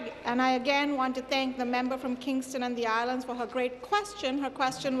 Speaker, I again want to thank the member from Kingston and the Islands for her great question. Her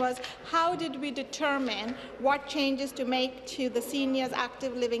question was, how did we determine what changes to make to the Seniors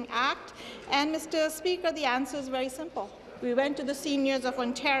Active Living Act? And, Mr. Speaker, the answer is very simple. we went to the seniors of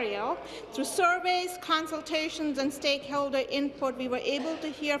Ontario. Through surveys, consultations, and stakeholder input, we were able to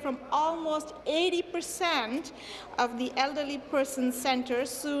hear from almost 80% of the elderly person centres,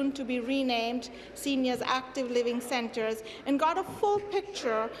 soon to be renamed Seniors Active Living Centres, and got a full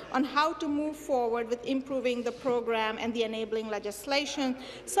picture on how to move forward with improving the program and the enabling legislation.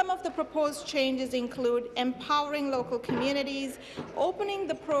 Some of the proposed changes include empowering local communities, opening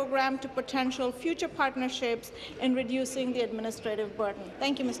the program to potential future partnerships, and reducing the administrative burden.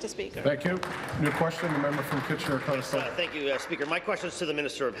 Thank you, Mr. Speaker. Thank you. New question, the member from Kitchener-Conestoga. Thank you, Speaker. My question is to the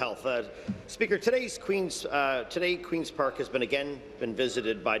Minister of Health. Speaker, today Queen's Park has again been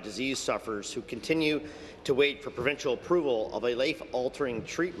visited by disease sufferers who continue to wait for provincial approval of a life-altering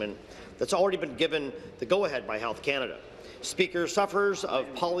treatment that's already been given the go-ahead by Health Canada. Speaker, sufferers of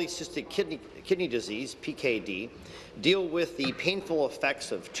polycystic kidney disease, PKD, deal with the painful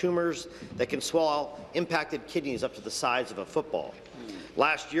effects of tumors that can swallow impacted kidneys up to the size of a football.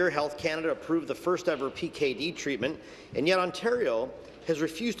 Last year, Health Canada approved the first-ever PKD treatment, and yet Ontario has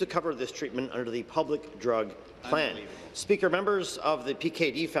refused to cover this treatment under the public drug plan. Speaker, members of the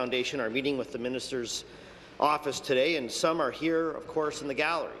PKD Foundation are meeting with the Minister's office today, and some are here, of course, in the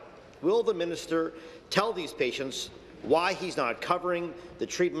gallery. Will the Minister tell these patients why he's not covering the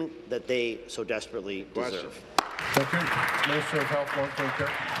treatment that they so desperately deserve? Thank you. Minister of Health, Long-Term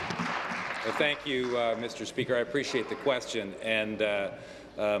Care. Well, thank you, Mr. Speaker. I appreciate the question, and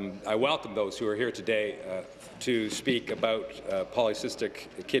I welcome those who are here today to speak about polycystic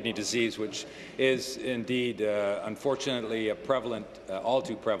kidney disease, which is indeed, unfortunately, a prevalent, all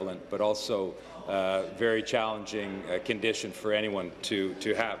too prevalent, but also very challenging condition for anyone to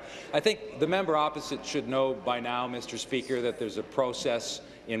have. I think the member opposite should know by now, Mr. Speaker, that there's a process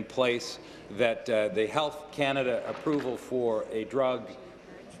in place that the Health Canada approval for a drug,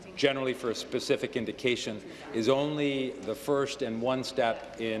 generally for a specific indication, is only the first and one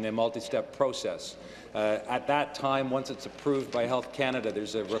step in a multi-step process. At that time, once it's approved by Health Canada,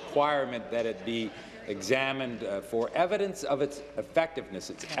 there's a requirement that it be examined for evidence of its effectiveness,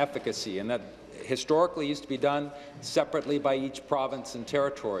 its efficacy, and that historically used to be done separately by each province and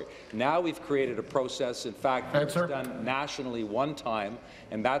territory. Now we've created a process, in fact, it's done nationally one time,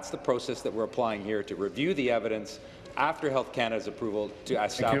 and that's the process that we're applying here to review the evidence after Health Canada's approval to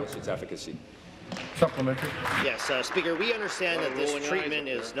establish its efficacy. Supplementary. Yes, Speaker, we understand that this treatment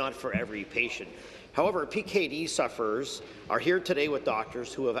is not for every patient. However, PKD sufferers are here today with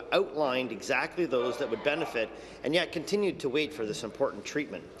doctors who have outlined exactly those that would benefit and yet continued to wait for this important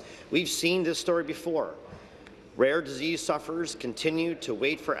treatment. We've seen this story before. Rare disease sufferers continue to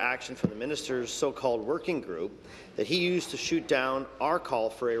wait for action from the minister's so-called working group that he used to shoot down our call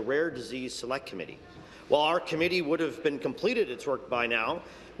for a rare disease select committee. While our committee would have been completed its work by now,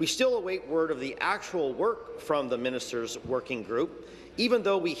 we still await word of the actual work from the minister's working group, even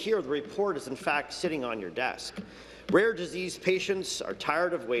though we hear the report is in fact sitting on your desk. Rare disease patients are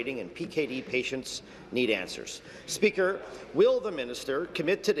tired of waiting, and PKD patients need answers. Speaker, will the minister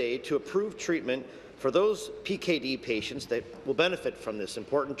commit today to approve treatment for those PKD patients that will benefit from this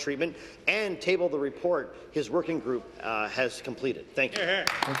important treatment and table the report his working group has completed? Thank you.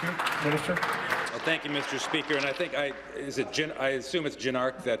 Thank you. Minister. Well, thank you, Mr. Speaker. And I think I assume it's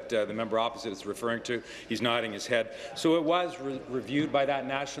Ginark that the member opposite is referring to. He's nodding his head. So it was reviewed by that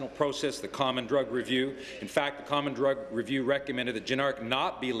national process, the Common Drug Review. In fact, the Common Drug Review recommended that Ginark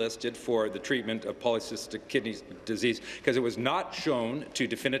not be listed for the treatment of polycystic kidney disease because it was not shown to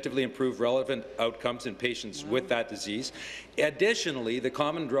definitively improve relevant outcomes in patients with that disease. Additionally, the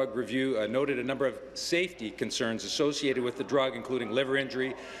Common Drug Review noted a number of safety concerns associated with the drug, including liver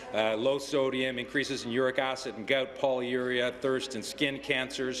injury, low sodium, increases in uric acid and gout, polyuria, thirst, and skin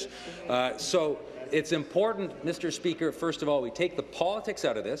cancers. So it's important, Mr. Speaker, first of all, we take the politics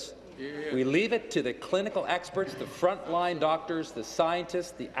out of this. We leave it to the clinical experts, the frontline doctors, the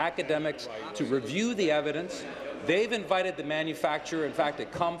scientists, the academics to review the evidence. They've invited the manufacturer, in fact, to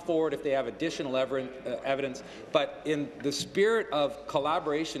come forward if they have additional evidence. But in the spirit of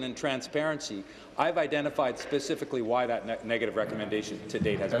collaboration and transparency, I've identified specifically why that negative recommendation to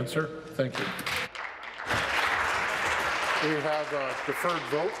date has been. Answer. Thank you. We have a deferred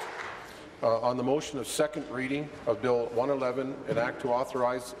vote on the motion of second reading of Bill 111, an act to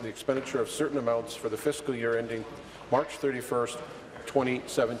authorize the expenditure of certain amounts for the fiscal year ending March 31st,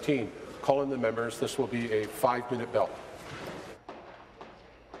 2017. Call in the members. This will be a 5-minute bell.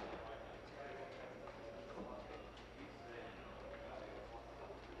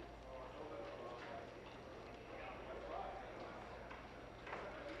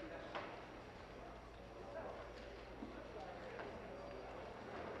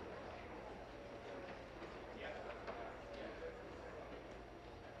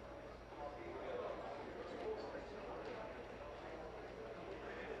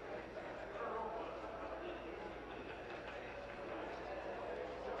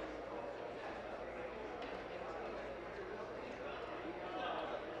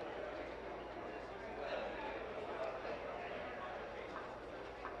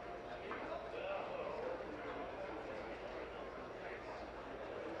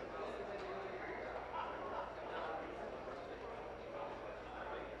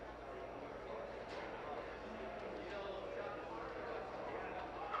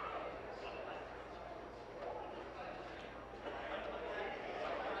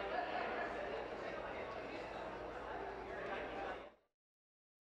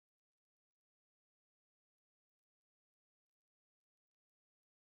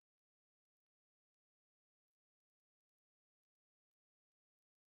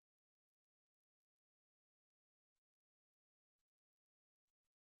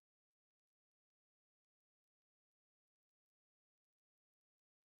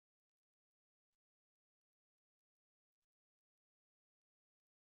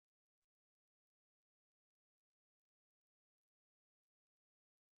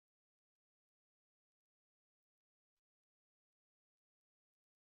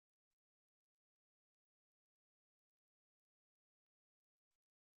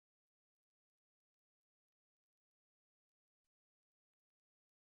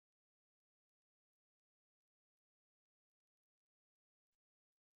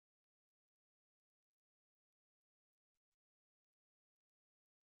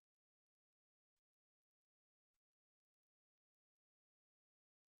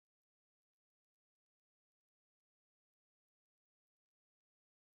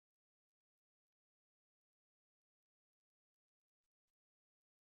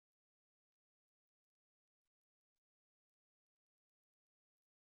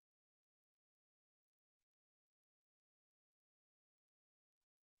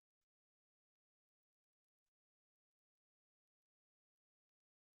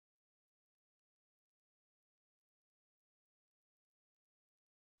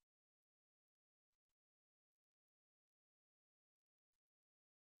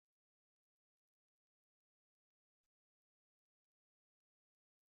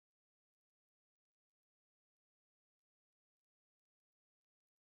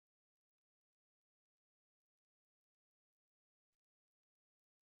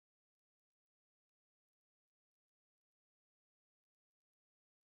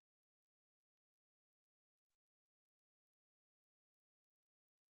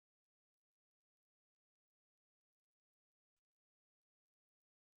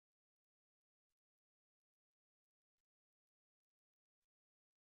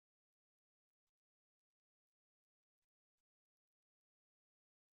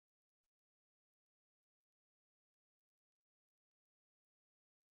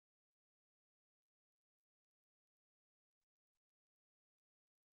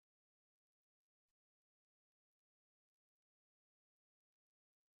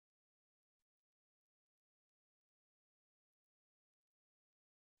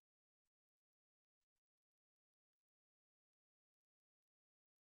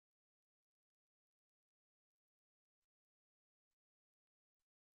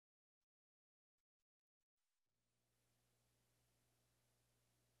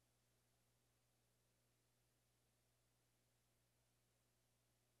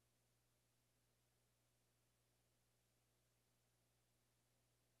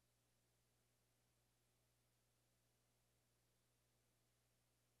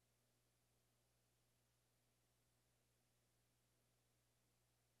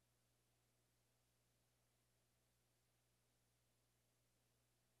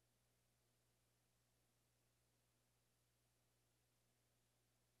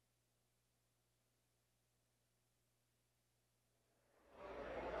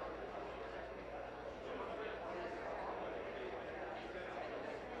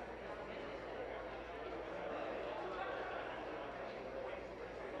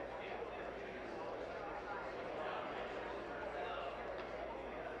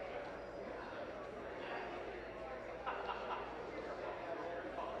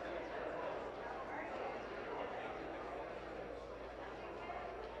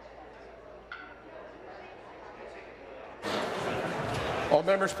 All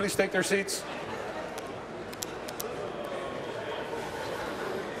members, please take their seats.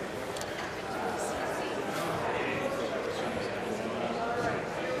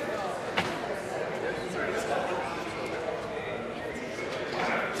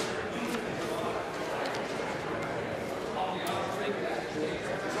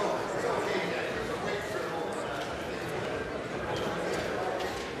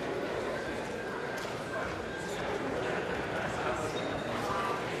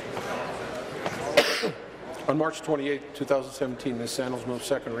 On March 28, 2017, Ms. Sandals moved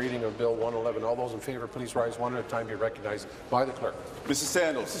second reading of Bill 111. All those in favour, please rise one at a time. Be recognized by the clerk. Mrs.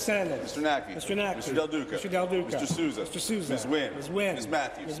 Sandals. Mr. Sandals. Mr. Naki. Mr. Naki. Mr. Del Duca. Mr. Del Duca. Mr. Sousa. Mr. Sousa. Ms. Wynne. Ms. Wynne. Ms.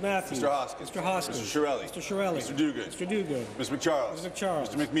 Matthews. Ms. Matthews. Mr. Hoskins. Mr. Hoskins. Mr. Shirelli. Mr. Shirelli. Mr. Duguid. Mr. Duguid. Ms. McCharles. Mr. McCharles.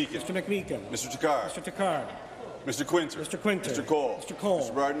 Mr. McMeekin. Mr. McMeekin. Mr. Takar. Mr. Takar. Mr. Quinter. Mr. Quinter. Mr. Cole. Mr. Cole.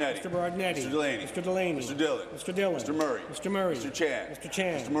 Mr. Bardinetti. Mr. Bardinetti. Mr. Delaney. Mr. Delaney. Mr. Dillon. Mr. Dillon. Mr. Murray. Mr. Murray. Mr. Chan. Mr.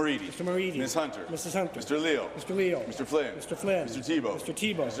 Chan. Mr. Moridi. Mr. Moridi. Ms. Hunter. Mrs. Hunter. Mr. Leo. Mr. Leo. Mr. Flynn. Mr. Flynn. Mr. Tebow. Mr.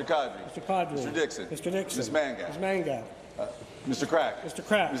 Tebow. Mr. Kadri. Mr. Kadri. Mr. Dixon. Mr. Dixon. Ms. Mangat. Ms. Mangat. Mr. Crack. Mr.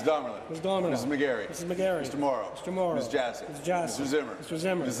 Crack. Ms. Domerlin. Ms. Domerlin. Mrs. McGarry. Mrs. McGarry. Mr. Morrow. Mr. Morrow. Ms. Jassy. Ms. Jassy. Mr. Zimmer. Mr.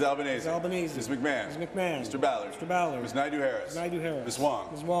 Zimmer. Mrs. Albanese. Mrs. Albanese. Ms. McMahon. Ms. McMahon. Mr. Ballard. Mr. Ballard. Ms. Naidu-Harris. Ms. Naidu-Harris. Ms.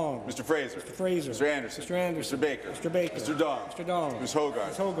 Wong. Ms. Wong. Mr. Fraser. Mr. Fraser. Mr. Anderson. Mr. Anderson. Mr. Baker. Mr. Baker. Mr. Dong. Mr. Dong. Ms. Hogarth.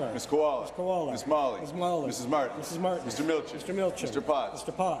 Ms. Hogarth. Ms. Koala. Ms. Koala. Ms. Molly. Ms. Molly. Mrs. Martin. Mrs. Martin. Mr. Milchin. Mr. Milchin. Mr. Potts.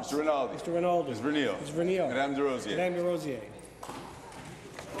 Mr. Potts. Mr. Rinaldi. Mr. Rinaldi. Ms. Vernile. Ms. Vernile. Madame Des Rosiers. Madame Des Rosiers.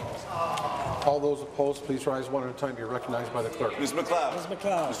 All those opposed, please rise one at a time. Be recognized by the clerk. Ms. McLeod. Ms.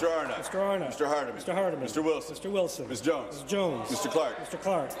 McLeod. Mr. Arnott. Mr. Arnott. Mr. Hardeman. Mr. Hardeman. Mr. Wilson. Mr. Wilson. Ms. Jones. Ms. Jones. Mr. Clark. Mr.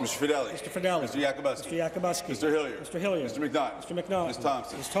 Clark. Mr. Fidelli. Mr. Fidelli. Mr. Yakubuski. Mr. Yakubuski. Mr. Hilliard. Mr. Hilliard. Mr. McNaught. Mr. McNaught. Ms.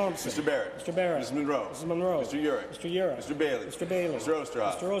 Thompson. Ms. Thompson. Mr. Barrett. Mr. Barrett. Ms. Monroe. Mrs. Monroe. Mr. Urick. Mr. Urick. Mr. Bailey. Mr. Bailey. Mr.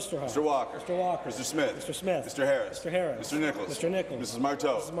 Osterhoff. Mr. Osterhoff. Mr. Walker. Mr. Walker. Mr. Smith. Mr. Smith. Mr. Harris. Mr. Harris. Mr. Nichols. Mr. Nichols. Mrs.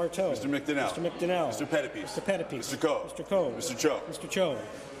 Marteau. Mrs. Marteau. Mr. McDonnell. Mr. McDonnell. Mr. Pettipies. Mr. Pettipies. Mr. Coe. Mr. Coe. Mr. Cho. Mr. Cho.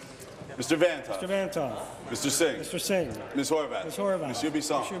 Mr. Vantoff. Mr. Vantoff. Mr. Singh. Mr. Singh. Ms. Horvath. Ms. Horvath. Monsieur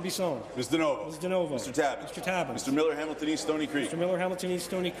Bisson. Monsieur Bisson. Ms. DeNovo. Ms. DeNovo. Mr. Tabbins. Mr. Tabbins. Mr. Miller Hamilton East Stony Creek. Mr. Miller Hamilton East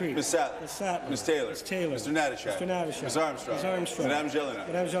Stony Creek. Ms. Sattler. Ms. Sattler. Ms. Taylor. Ms. Taylor. Mr. Natashak. Mr. Natashak. Ms. Armstrong. Ms. Armstrong. Madame Jelena.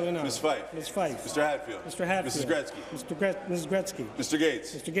 Madame Jelena. Ms. Fife. Ms. Fife. Mr. Hatfield. Mr. Hatfield. Mrs. Gretzky. Mrs. Gretzky. Mr.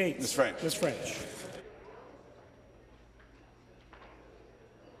 Gates. Mr. Gates. Ms. French. Ms. French.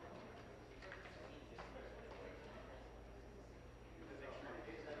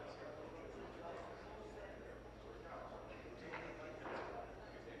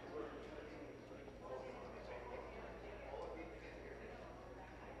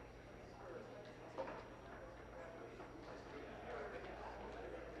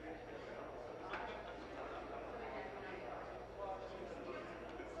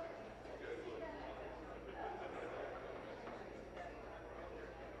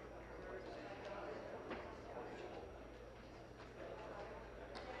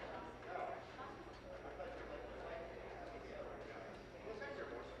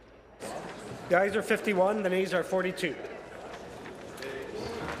 The ayes are 51, the nays are 42.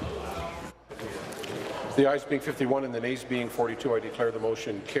 The ayes being 51 and the nays being 42, I declare the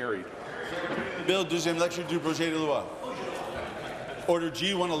motion carried. Bill, deuxième lecture du projet de loi. Order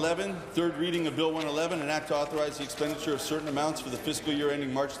G111, third reading of Bill 111, an act to authorize the expenditure of certain amounts for the fiscal year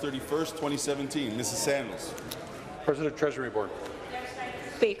ending March 31st, 2017. Mrs. Sandals. President Treasury Board.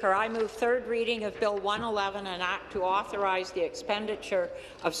 Speaker, I move third reading of Bill 111, an act to authorize the expenditure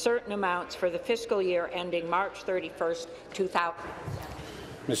of certain amounts for the fiscal year ending March 31st, 2000.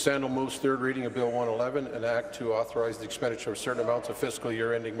 Ms. Sandal moves third reading of Bill 111, an act to authorize the expenditure of certain amounts of fiscal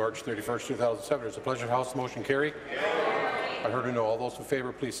year ending March 31st, 2007. It's a pleasure to House. The motion carry. I heard a no. All those in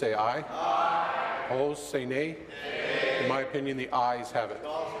favour, please say aye. Aye. Opposed, say nay. In my opinion, the ayes have it.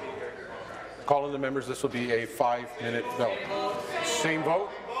 Calling the members, this will be a 5-minute vote. Same vote?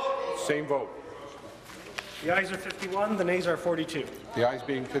 Same vote. The ayes are 51, the nays are 42. The ayes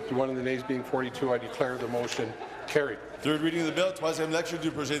being 51 and the nays being 42, I declare the motion carried. Third reading of the bill, troisième lecture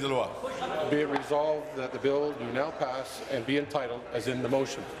du projet de loi. Be it resolved that the bill do now pass and be entitled as in the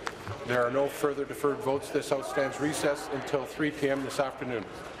motion. There are no further deferred votes. This House stands recessed until 3 p.m. this afternoon.